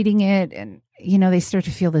who's reading it and, they start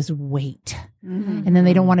to feel this weight and then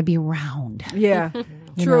they don't want to be around. Yeah.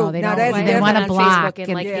 True. They now they want to block. Facebook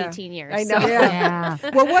in 18 years. I know. So. Yeah.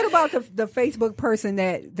 Well, what about the Facebook person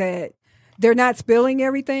that they're not spilling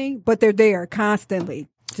everything, but they're there constantly?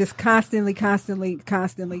 Just constantly.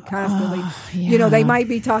 Yeah. They might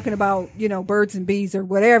be talking about, birds and bees or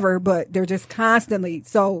whatever, but they're just constantly.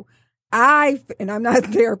 So and I'm not a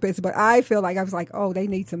therapist, but I feel like I was like, oh, they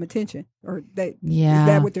need some attention, or is that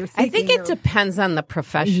what they're seeking? I think it depends on the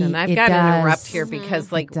profession. I've got to interrupt here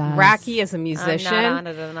because Rocky is a musician. I'm not on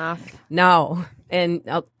it enough. No. And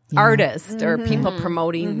artist or people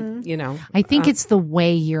promoting, I think it's the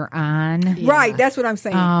way you're on. Right. That's what I'm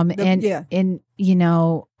saying.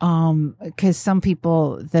 Because some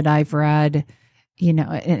people that I've read,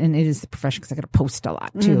 and it is the profession because I got to post a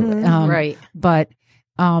lot too. Right. But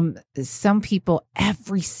some people,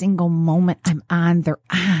 every single moment I'm on, they're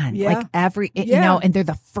on. Yeah. Like and they're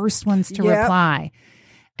the first ones to reply.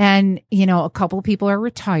 And, a couple of people are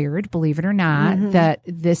retired, believe it or not, that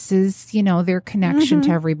this is, their connection to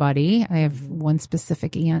everybody. I have one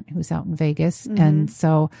specific aunt who's out in Vegas. And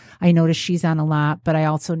so I notice she's on a lot, but I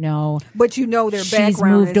also know. But their background. She's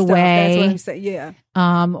moved away. That's what I'm saying. Yeah.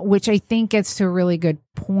 Which I think gets to a really good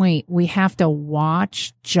point. We have to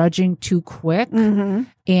watch judging too quick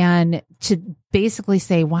and to basically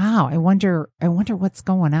say, wow, I wonder what's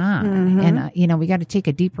going on. And, we got to take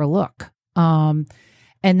a deeper look.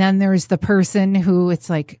 And then there's the person who it's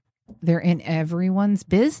like they're in everyone's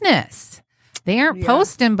business. They aren't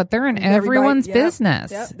posting, but they're in everyone's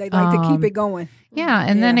business. Yep. They like to keep it going. Yeah.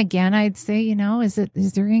 And then again, I'd say,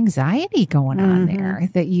 is there anxiety going on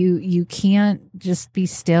there that you can't just be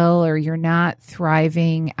still, or you're not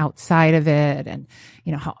thriving outside of it? And,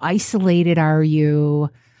 how isolated are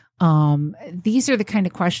you? These are the kind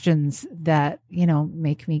of questions that,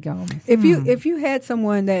 make me go. If you had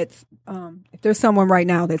someone that's, if there's someone right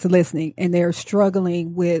now that's listening and they're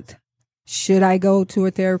struggling with, should I go to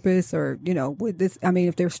a therapist, or, with this,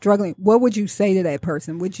 if they're struggling, what would you say to that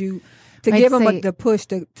person? Would you, give them the push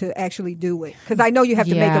to actually do it? Because I know you have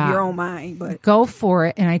to make up your own mind, but go for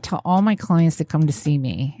it. And I tell all my clients that come to see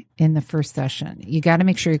me in the first session, you got to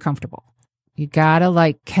make sure you're comfortable. You got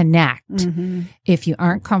to connect. If you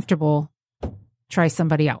aren't comfortable, try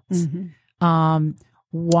somebody else.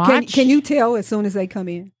 Watch. Can you tell as soon as they come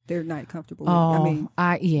in, they're not comfortable? I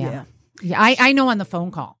know on the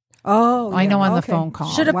phone call. Oh, I know on the okay. phone call.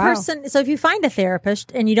 Should a Wow. person, so if you find a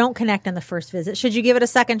therapist and you don't connect on the first visit, should you give it a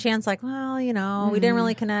second chance? Like, well, we didn't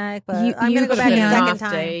really connect, but You- I'm you going to go back a can. second Off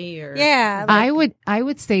time. day or- Yeah. like- I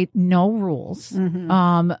would say no rules,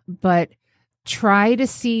 but try to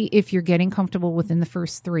see if you're getting comfortable within the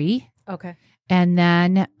first 3, okay. and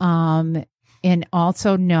then and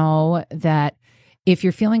also know that if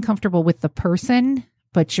you're feeling comfortable with the person,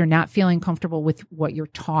 but you're not feeling comfortable with what you're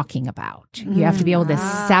talking about, you have to be able to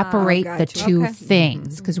separate the gotcha. two Okay.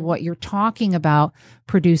 things, because what you're talking about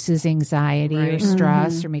produces anxiety or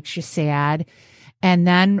stress or makes you sad. And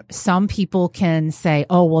then some people can say,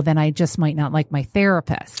 oh, well, then I just might not like my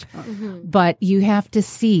therapist. But you have to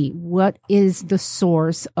see what is the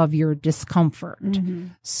source of your discomfort.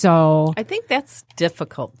 So, I think that's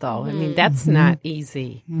difficult, though. I mean, that's not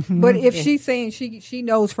easy. But if she's saying she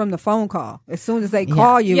knows from the phone call, as soon as they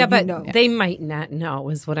call you, Yeah, but you know. they might not know,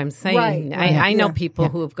 is what I'm saying. Right. I know Yeah. people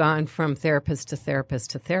who have gone from therapist to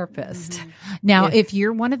therapist to therapist. now if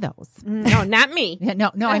you're one of those, No, not me.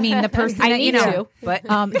 no, I mean the person I that, need you know, to, but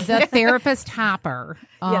the therapist hopper.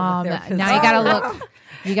 Yeah, the therapist Now you got to look.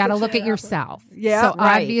 You got to look at yourself. Yeah, So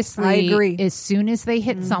right. obviously, I agree. as soon as they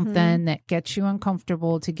hit something that gets you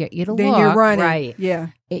uncomfortable to get you to then look, you're running. right. Yeah.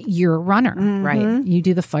 you're a runner. right. You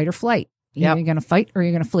do the fight or flight. Yep. You're going to fight or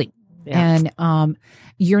you're going to flee. Yeah. And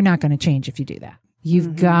you're not going to change if you do that.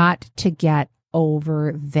 You've got to get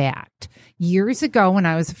over that. Years ago, when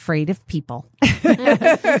I was afraid of people,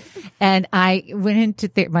 and I went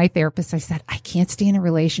into my therapist, I said, I can't stay in a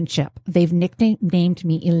relationship. They've nicknamed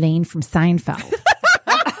me Elaine from Seinfeld.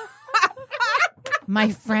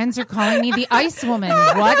 My friends are calling me the Ice Woman.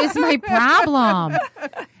 What is my problem?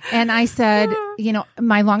 And I said,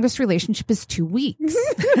 my longest relationship is 2 weeks.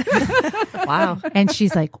 Wow. And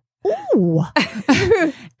she's like, ooh.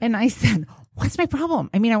 And I said, what's my problem?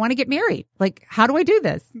 I mean, I want to get married. Like, how do I do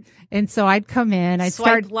this? And so I'd come in, I'd Swipe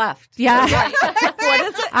start left. Yeah. What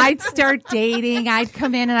is it? I'd start dating. I'd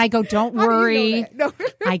come in and I go, don't worry. No.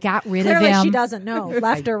 I got rid Clearly, of him. she doesn't know,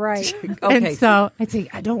 left or right. Okay. And so I'd say,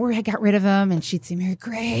 don't worry, I got rid of him. And she'd say, Mary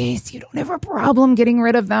Grace, you don't have a problem getting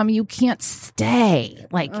rid of them. You can't stay.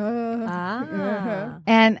 Like,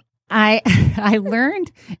 and I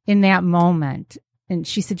learned in that moment, and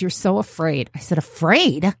she said, you're so afraid. I said,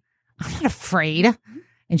 afraid? I'm not afraid.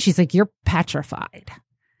 And she's like, you're petrified.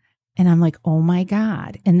 And I'm like, oh my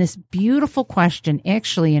God. And this beautiful question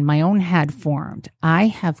actually in my own head formed. I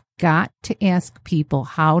have got to ask people,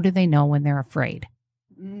 how do they know when they're afraid?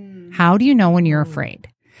 How do you know when you're afraid?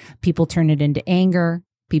 People turn it into anger.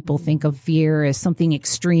 People think of fear as something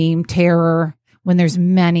extreme, terror, when there's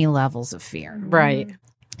many levels of fear. Right.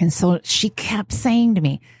 And so she kept saying to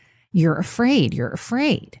me, you're afraid, you're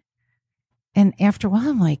afraid. And after a while,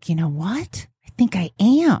 I'm like, you know what? I think I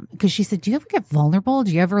am. Because she said, do you ever get vulnerable?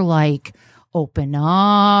 Do you ever like open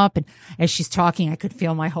up? And as she's talking, I could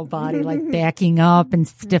feel my whole body like backing up and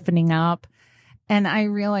stiffening up. And I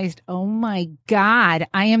realized, oh my God,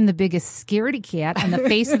 I am the biggest scaredy cat on the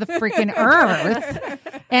face of the freaking earth.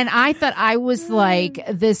 And I thought I was like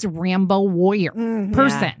this Rambo warrior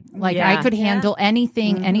person. Like Yeah. I could handle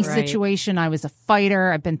anything, any Right. situation. I was a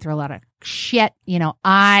fighter. I've been through a lot of shit.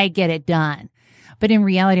 I get it done. But in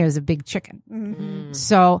reality, I was a big chicken.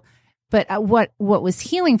 So, but what was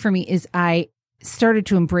healing for me is I started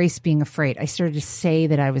to embrace being afraid. I started to say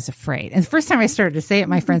that I was afraid. And the first time I started to say it,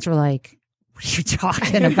 my friends were like, what are you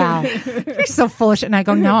talking about? You're so foolish. And I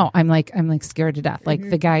go, no, I'm like scared to death. Like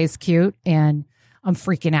the guy is cute and I'm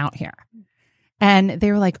freaking out here. And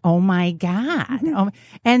they were like, oh my God.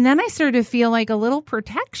 And then I started to feel like a little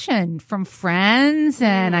protection from friends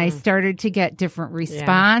and I started to get different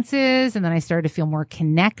responses and then I started to feel more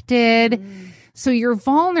connected. So your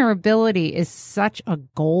vulnerability is such a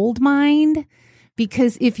gold mine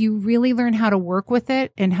because if you really learn how to work with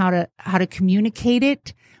it and how to communicate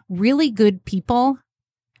it, really good people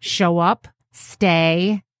show up,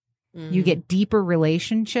 stay, you get deeper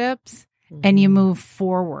relationships. And you move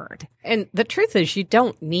forward. And the truth is, you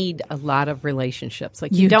don't need a lot of relationships.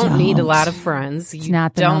 Like you don't need a lot of friends. It's you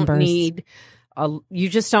not the don't numbers. need. You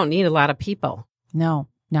just don't need a lot of people. No.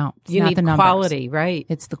 It's You not need the numbers. quality, right?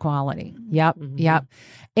 It's the quality. Yep.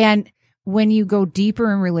 And when you go deeper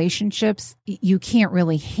in relationships, you can't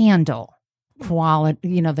really handle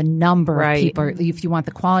quality, the number Right. of people. If you want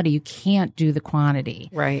the quality, you can't do the quantity.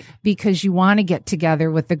 Right. Because you want to get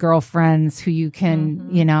together with the girlfriends who you can,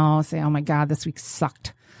 say, oh my God, this week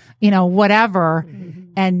sucked. whatever,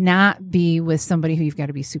 and not be with somebody who you've got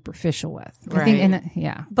to be superficial with. I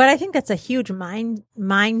think, But I think that's a huge mindset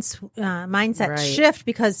shift,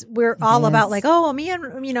 because we're all about like, oh, me and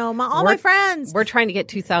my friends. We're trying to get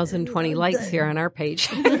 2020 likes here on our page.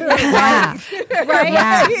 yeah. Right?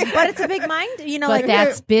 Yeah. But it's a big mind, But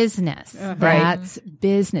that's business. That's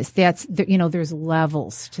business. That's, there's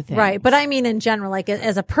levels to things. Right. But I mean, in general, like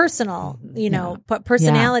as a personal, but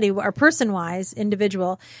personality or person-wise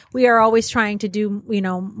individual, we are always trying to do,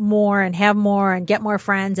 more and have more and get more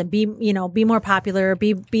friends and be more popular,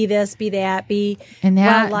 be this, be that, be and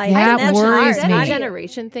that, well-liked. that worries Is that me. a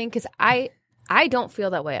generation thing? Because I don't feel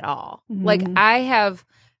that way at all. Like I have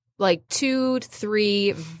like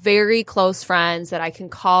 2-3 very close friends that I can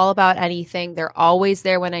call about anything. They're always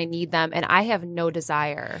there when I need them, and I have no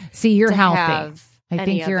desire. See, you're to healthy. have I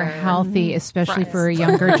think you're other healthy, especially friends. for a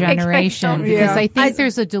younger generation, because I think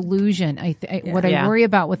there's a delusion. What I worry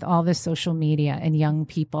about with all this social media and young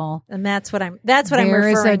people, and that's what I'm referring to. There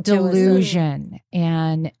is a delusion,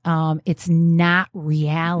 and it's not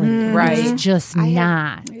reality. Right. It's just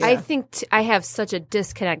not. I think I have such a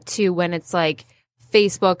disconnect too when it's like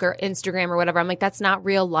Facebook or Instagram or whatever. I'm like, that's not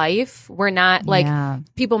real life. We're not like,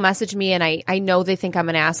 people message me and I know they think I'm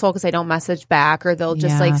an asshole because I don't message back, or they'll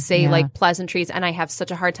just like say like pleasantries, and I have such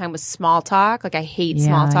a hard time with small talk. Like I hate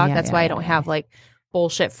small talk. That's why I don't have like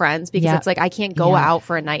bullshit friends, because it's like I can't go out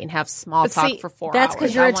for a night and have small talk for 4 hours. That's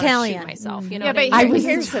because you're I wanna Italian. shoot myself, you know. Yeah, what but I mean?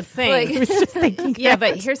 here's the thing. I was just thinking.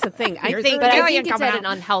 But here's the thing. I think it's at an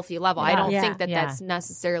unhealthy level. I don't think that that's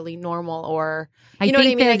necessarily normal, or you know what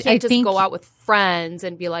I mean. I can't just go out with friends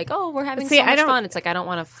and be like, "Oh, we're having so much fun." It's like I don't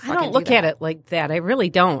want to. I don't look at it like that. I really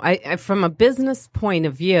don't. I from a business point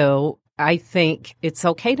of view, I think it's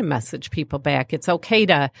okay to message people back. It's okay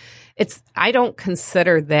to. I don't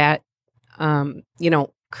consider that.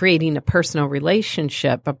 Creating a personal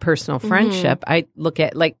relationship, a personal friendship. I look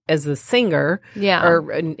at like as a singer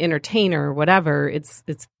or an entertainer or whatever, it's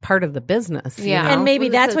part of the business. Yeah. You know? And maybe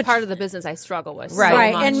that's what part of the business I struggle with. Right. So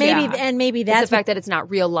right. much. And maybe that's it's the fact that it's not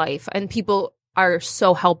real life, and people are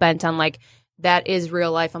so hell bent on like that is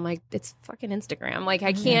real life. I'm like, it's fucking Instagram. Like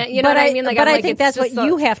I can't, you know what I mean? Like, but I'm I like, think it's that's what just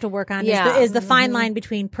you have to work on is the fine line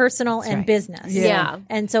between personal and business. Yeah.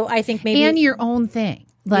 And so I think maybe and your own thing.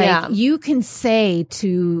 Like you can say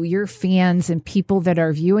to your fans and people that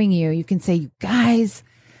are viewing you can say, you guys,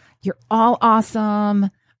 you're all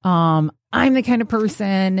awesome. I'm the kind of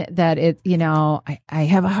person that I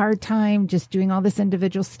have a hard time just doing all this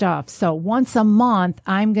individual stuff. So once a month,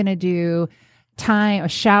 I'm going to do a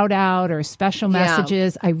shout out or special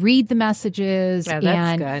messages. I read the messages that's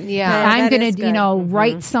and good. I'm going to,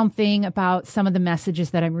 write something about some of the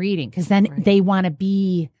messages that I'm reading, because then they want to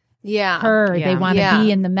be heard. They want to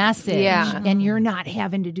be in the message, and you're not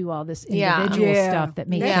having to do all this individual stuff that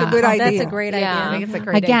makes That's a good idea. That's a great idea. I think it's a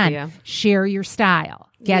great idea. Share your style.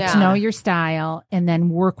 Get to know your style, and then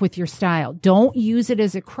work with your style. Don't use it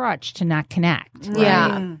as a crutch to not connect.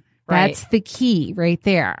 Yeah. That's the key right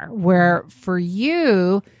there. Where for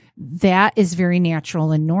you, that is very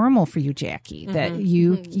natural and normal for you, Jackie, that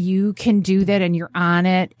you can do that and you're on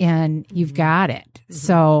it and you've got it.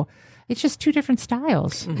 So it's just two different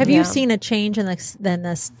styles. Have you seen a change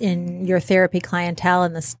in your therapy clientele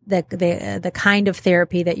and the kind of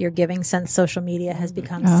therapy that you're giving since social media has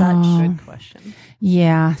become such? Good question.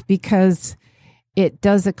 Yeah, because it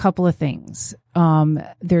does a couple of things.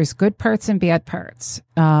 There's good parts and bad parts.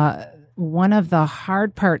 One of the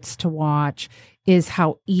hard parts to watch is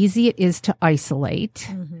how easy it is to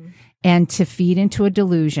isolate and to feed into a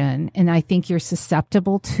delusion. And I think you're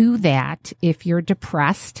susceptible to that if you're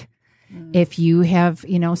depressed, if you have,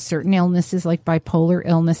 certain illnesses like bipolar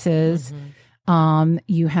illnesses.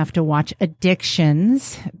 You have to watch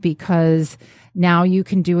addictions, because now you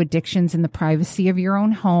can do addictions in the privacy of your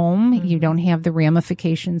own home. You don't have the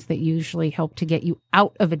ramifications that usually help to get you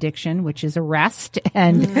out of addiction, which is arrest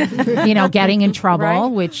and, getting in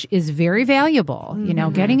trouble, which is very valuable.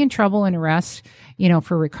 Getting in trouble and arrest,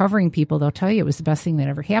 for recovering people, they'll tell you it was the best thing that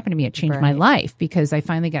ever happened to me. It changed my life, because I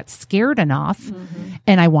finally got scared enough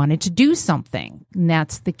and I wanted to do something. And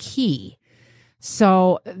that's the key.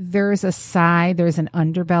 So there's an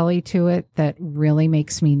underbelly to it that really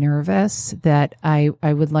makes me nervous, that I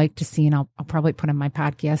would like to see, and I'll probably put on my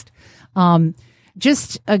podcast,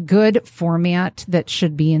 just a good format that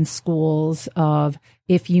should be in schools of,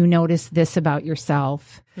 if you notice this about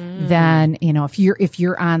yourself, then, if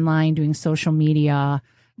you're online doing social media,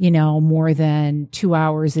 more than 2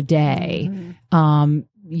 hours a day,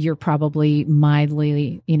 you're probably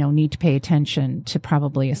mildly, need to pay attention to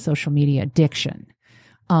probably a social media addiction.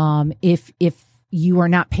 If you are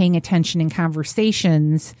not paying attention in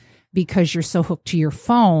conversations, because you're so hooked to your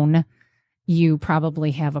phone, you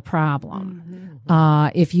probably have a problem.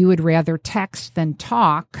 If you would rather text than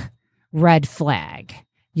talk, red flag.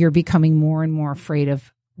 You're becoming more and more afraid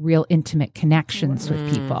of real intimate connections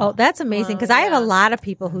with people. Oh, that's amazing. Because I have a lot of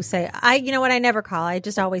people who say, you know what, I never call. I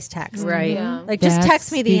just always text. Right. Like, just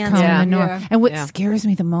text me the answer. The norm. And what scares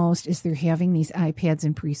me the most is they're having these iPads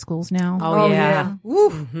in preschools now. Oh, yeah.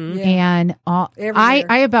 And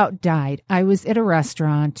I about died. I was at a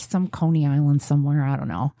restaurant, some Coney Island somewhere, I don't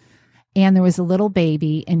know. And there was a little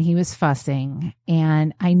baby and he was fussing.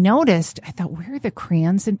 And I noticed, I thought, where are the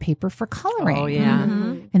crayons and paper for coloring? Oh, yeah.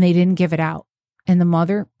 And they didn't give it out. And the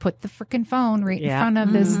mother put the freaking phone right in front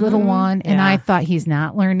of this little one. And I thought, he's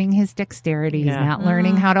not learning his dexterity. He's not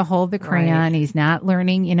learning how to hold the crayon. He's not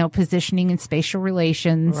learning, positioning and spatial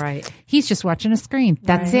relations. Right. He's just watching a screen.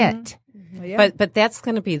 That's it. But that's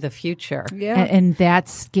going to be the future. And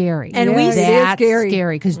that's scary. And that's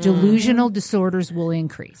scary because delusional disorders will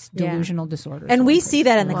increase. Delusional disorders. And we see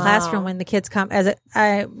that in the classroom when the kids come.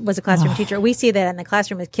 I was a classroom teacher. We see that in the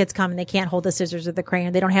classroom as kids come and they can't hold the scissors or the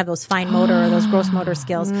crayon. They don't have those fine motor or those gross motor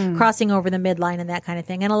skills, crossing over the midline and that kind of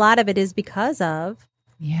thing. And a lot of it is because of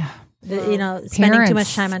spending too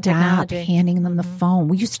much time on technology. Handing them the phone.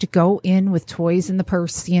 We used to go in with toys in the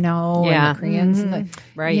purse, and the crayons, and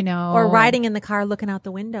the, or riding in the car looking out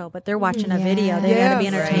the window, but they're watching a video. They got to be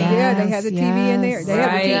entertained. Yeah, they had the TV in there. They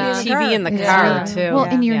have the TV in the car too. Well,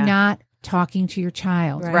 and you're not talking to your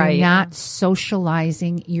child. Right. You're not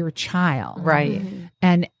socializing your child. Right.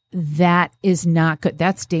 And that is not good.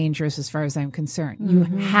 That's dangerous as far as I'm concerned. You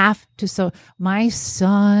have to. So my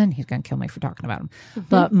son, he's going to kill me for talking about him,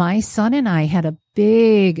 but my son and I had a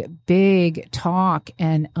big talk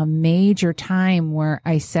and a major time where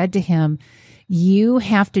I said to him, you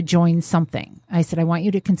have to join something. I said, I want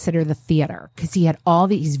you to consider the theater, because he had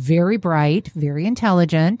he's very bright, very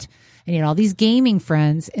intelligent, and he had all these gaming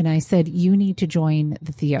friends. And I said, you need to join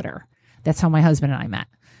the theater. That's how my husband and I met.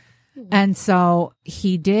 And so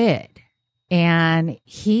he did. And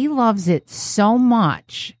he loves it so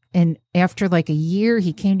much. And after like a year,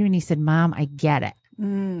 he came to me and he said, Mom, I get it.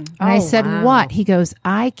 And I said, what? He goes,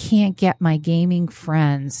 I can't get my gaming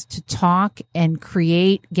friends to talk and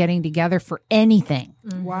create getting together for anything.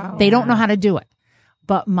 Wow. They don't know how to do it.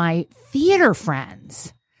 But my theater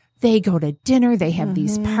friends, they go to dinner. They have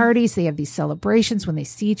these parties. They have these celebrations. When they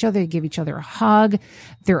see each other, they give each other a hug.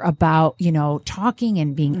 They're about, talking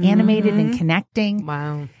and being animated and connecting.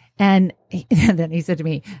 Wow. And then he said to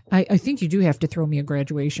me, I think you do have to throw me a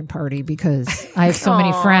graduation party because I have so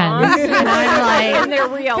many friends. And I'm like, and they're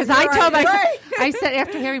real. Because I said,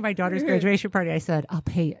 after having my daughter's graduation party, I said, I'll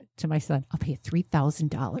pay it to my son. I'll pay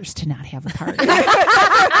 $3,000 to not have a party.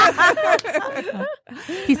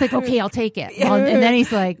 He's like, okay, I'll take it. Well, and then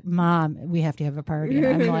he's like, Mom, we have to have a party.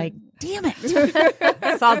 And I'm like, damn it.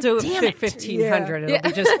 So I'll do it for $1,500. It'll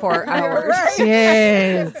be just 4 hours.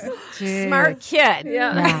 Jeez. Smart kid.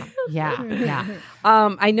 Yeah.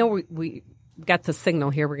 I know we got the signal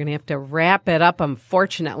here. We're going to have to wrap it up,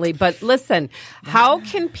 unfortunately. But listen, how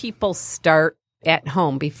can people start at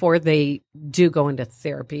home before they do go into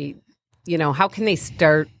therapy? How can they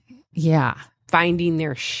start finding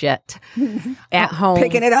their shit at home?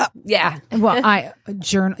 Picking it up. Yeah. Well, I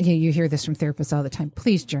journal. You hear this from therapists all the time.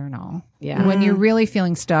 Please journal. Yeah. When you're really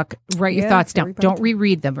feeling stuck, write your thoughts down. Don't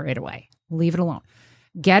reread them right away. Leave it alone.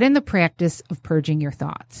 Get in the practice of purging your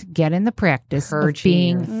thoughts. Get in the practice of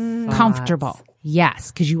being comfortable.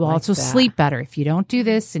 Yes, because you also sleep better. If you don't do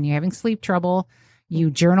this and you're having sleep trouble, you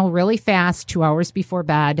journal really fast 2 hours before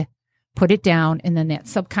bed, put it down, and then that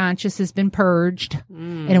subconscious has been purged,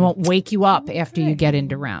 and it won't wake you up after you get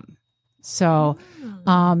into REM. So,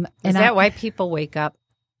 is that why people wake up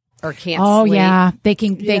or can't sleep? Oh, yeah. They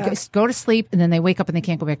go to sleep, and then they wake up and they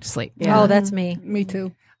can't go back to sleep. Yeah. Oh, that's me. Me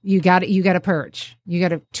too. You got to purge. You got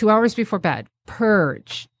to 2 hours before bed,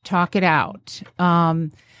 purge, talk it out.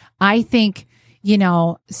 I think,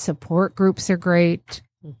 support groups are great.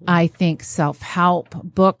 I think self-help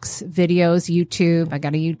books, videos, YouTube. I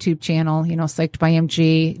got a YouTube channel, Psyched by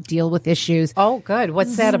MG, deal with issues. Oh, good.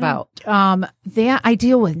 What's that about? I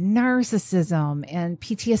deal with narcissism and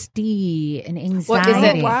PTSD and anxiety. What is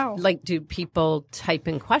it? Wow. Like, do people type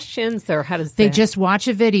in questions or how does they that? just watch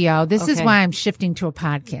a video? This is why I'm shifting to a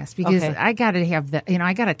podcast, because I got to have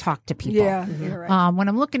I got to talk to people. Yeah, you're right. When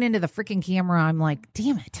I'm looking into the freaking camera, I'm like,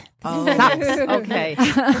 damn it. Sucks. Okay.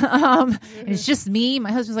 And it's just me.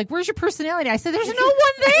 My husband's like, where's your personality? I said, there's no one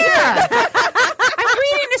there. I'm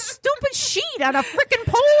reading a stupid sheet on a freaking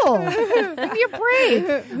pole. Give me a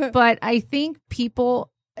break. But I think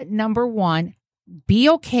people, number one, be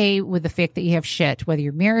okay with the fact that you have shit, whether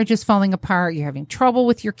your marriage is falling apart, you're having trouble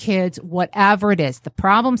with your kids, whatever it is. The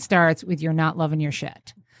problem starts with you're not loving your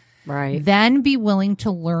shit. Right. Then be willing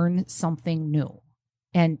to learn something new.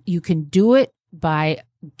 And you can do it by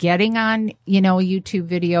getting on, a YouTube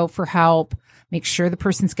video for help. Make sure the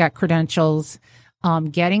person's got credentials,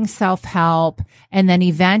 getting self-help, and then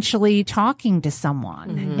eventually talking to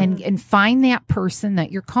someone and find that person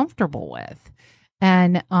that you're comfortable with.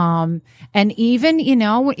 And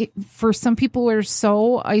even, for some people who are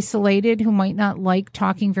so isolated who might not like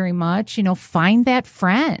talking very much, find that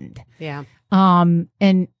friend. Yeah.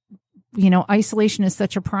 And isolation is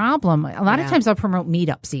such a problem. A lot of times I'll promote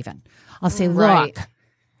meetups even. I'll say, look,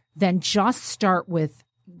 then just start with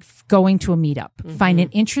going to a meetup. Find an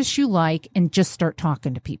interest you like and just start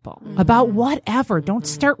talking to people about whatever. Don't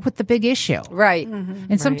start with the big issue. Right.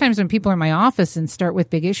 And sometimes when people are in my office and start with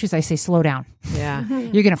big issues, I say, slow down. Yeah.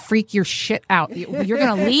 You're going to freak your shit out. You're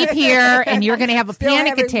going to leave here and you're going to have a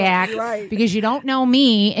panic attack because you don't know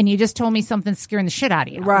me and you just told me something's scaring the shit out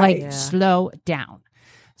of you. Right. Slow down.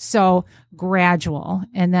 So gradual.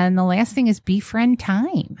 And then the last thing is befriend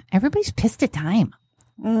time. Everybody's pissed at time.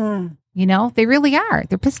 They really are.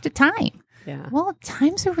 They're pissed at time. Yeah. Well,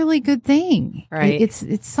 time's a really good thing. Right. It's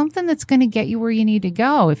something that's going to get you where you need to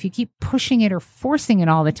go. If you keep pushing it or forcing it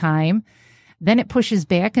all the time, then it pushes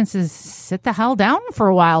back and says, sit the hell down for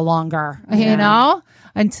a while longer,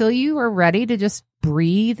 until you are ready to just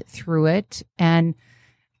breathe through it and,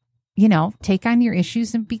 take on your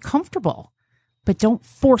issues and be comfortable. But don't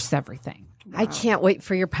force everything. I can't wait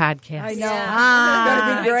for your podcast. I know. It's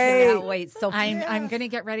going to be great. I can't wait. So I'm going to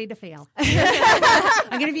get ready to fail.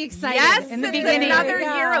 I'm going to be excited in the beginning. Another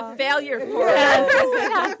year of failure for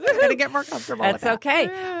us. Going to get more comfortable. That's okay.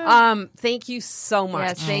 Thank you so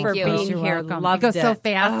much Yes, thank for you. being You're here. welcome. Loved it goes so it.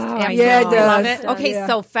 fast. Oh, I Yeah, it know. does. Love it. Okay, Yeah.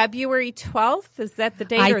 so February 12th, is that the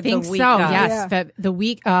date I or think the week? so. of? Yes, the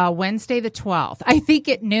week Wednesday the 12th. I think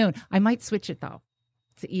at noon. I might switch it though.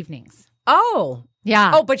 It's the evenings. Oh.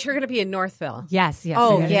 Yeah. Oh, but you're going to be in Northville. Yes. Oh, I'm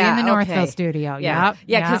gonna be yeah, in the Northville okay. studio. Yeah.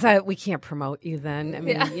 Yep. Because we can't promote you then. I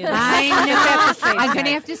mean, I know. I'm going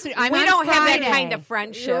to have to. we don't have that kind of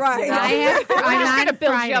friendship. Right. I'm just going to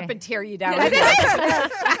build Friday. you up and tear you down.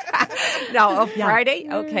 No, Friday?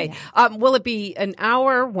 Okay. Will it be an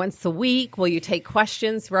hour once a week? Will you take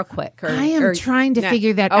questions real quick? I am trying to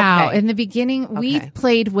figure that out. In the beginning, we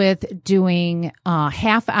played with doing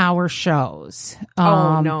half-hour shows.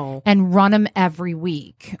 And run them every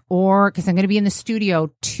week. Or, because I'm going to be in the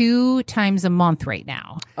studio 2 times a month right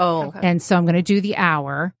now. Oh. Okay. And so I'm going to do the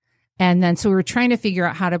hour. And then, so we were trying to figure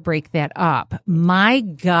out how to break that up. My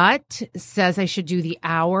gut says I should do the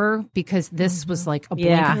hour because this was like a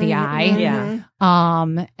blink of the eye. Yeah.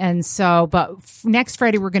 And so, but next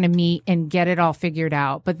Friday we're going to meet and get it all figured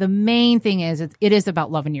out. But the main thing is, it is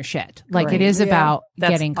about loving your shit. Like it is about That's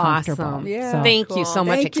getting comfortable. awesome. Yeah. So- Thank you so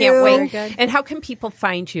much. Thank I can't you. wait. Very And how can people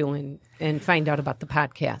find you and find out about the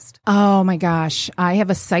podcast? Oh my gosh. I have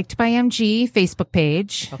a Psyched by MG Facebook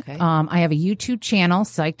page. Okay. I have a YouTube channel,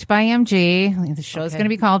 Psyched by MG. The show's going to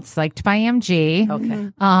be called Psyched by MG.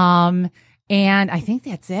 Okay. And I think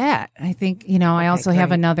that's it. I think, I also have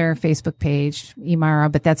great. another Facebook page,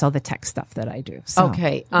 Imara, but that's all the tech stuff that I do. So.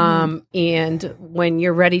 Okay. And when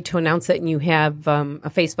you're ready to announce it and you have a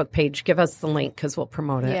Facebook page, give us the link because we'll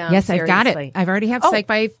promote it. Yeah. Yes, I've got it. Seriously. I've already have Psyched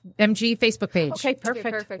by MG Facebook page. Okay, perfect.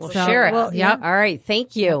 perfect. We'll So- share it. Well, yep. All right.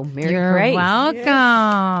 Thank you. Mary You're Grace.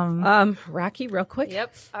 welcome. Rocky, real quick.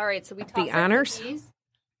 Yep. All right. So we toss The our honors. cookies.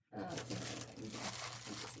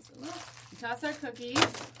 We toss our cookies.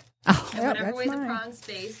 Oh, And whatever that's way the mine. prongs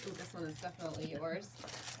face. Ooh, this one is definitely yours.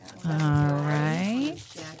 all right.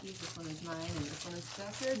 Jackie's. This one is mine, and this one is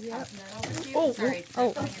Jess's. Yep.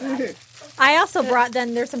 Oh. I also brought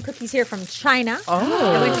there's some cookies here from China.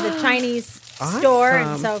 I went to the Chinese store,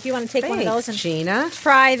 and so if you want to take one of those and Gina.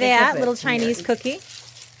 try that of it. little Chinese cookie.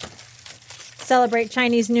 Celebrate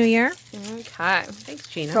Chinese New Year. Okay. Thanks,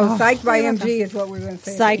 Gina. So Psyched by MG is what we're going to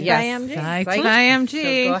say. Psyched Yes. by MG. Psyched Psyched. by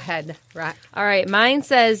MG. So go ahead, Rock. All right. Mine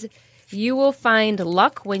says, you will find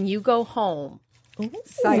luck when you go home.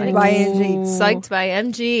 Psyched by MG. Psyched by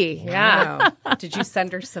MG. Yeah. Wow. Did you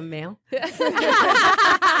send her some mail? It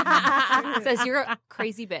says you're a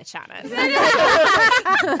crazy bitch on it.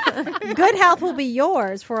 Good health will be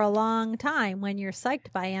yours for a long time when you're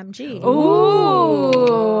psyched by MG.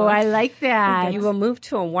 Ooh, I like that. You will move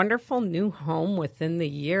to a wonderful new home within the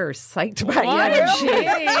year. Psyched by MG.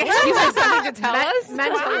 You have something to tell us?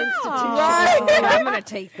 Mental institution. I'm going to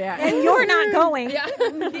take that. And you're not going.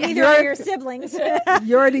 Neither are your siblings.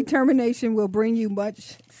 Your determination will bring you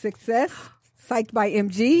much success. Psyched by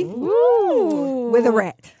MG. With a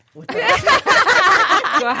rat.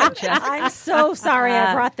 Go ahead, Jess. I'm so sorry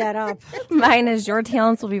I brought that up. Mine is your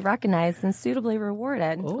talents will be recognized and suitably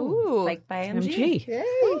rewarded. Ooh. Psyched by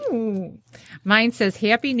MG. Mine says,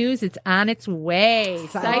 happy news, it's on its way.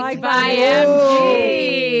 Psyched by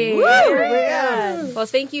MG. Well,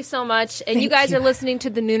 thank you so much. And you guys are listening to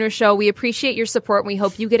The Nooner Show. We appreciate your support, and we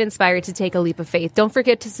hope you get inspired to take a leap of faith. Don't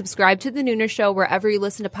forget to subscribe to The Nooner Show wherever you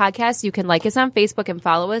listen to podcasts. You can like us on Facebook and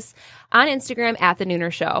follow us on Instagram at The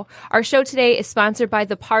Nooner Show. Our show today is sponsored by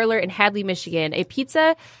The Parlor in Hadley, Michigan, a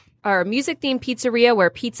pizza or music-themed pizzeria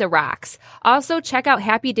where pizza rocks. Also, check out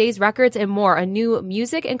Happy Days Records and more, a new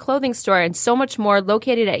music and clothing store and so much more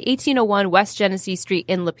located at 1801 West Genesee Street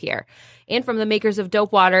in Lapeer. And from the makers of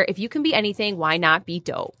Dope Water, if you can be anything, why not be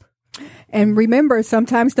dope? And remember,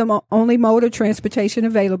 sometimes the only mode of transportation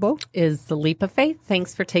available is the leap of faith.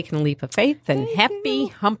 Thanks for taking a leap of faith, and happy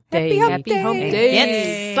hump day. Happy hump day.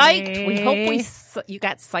 Get psyched. We hope you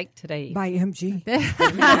got psyched today. By MG.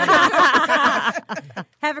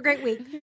 Have a great week.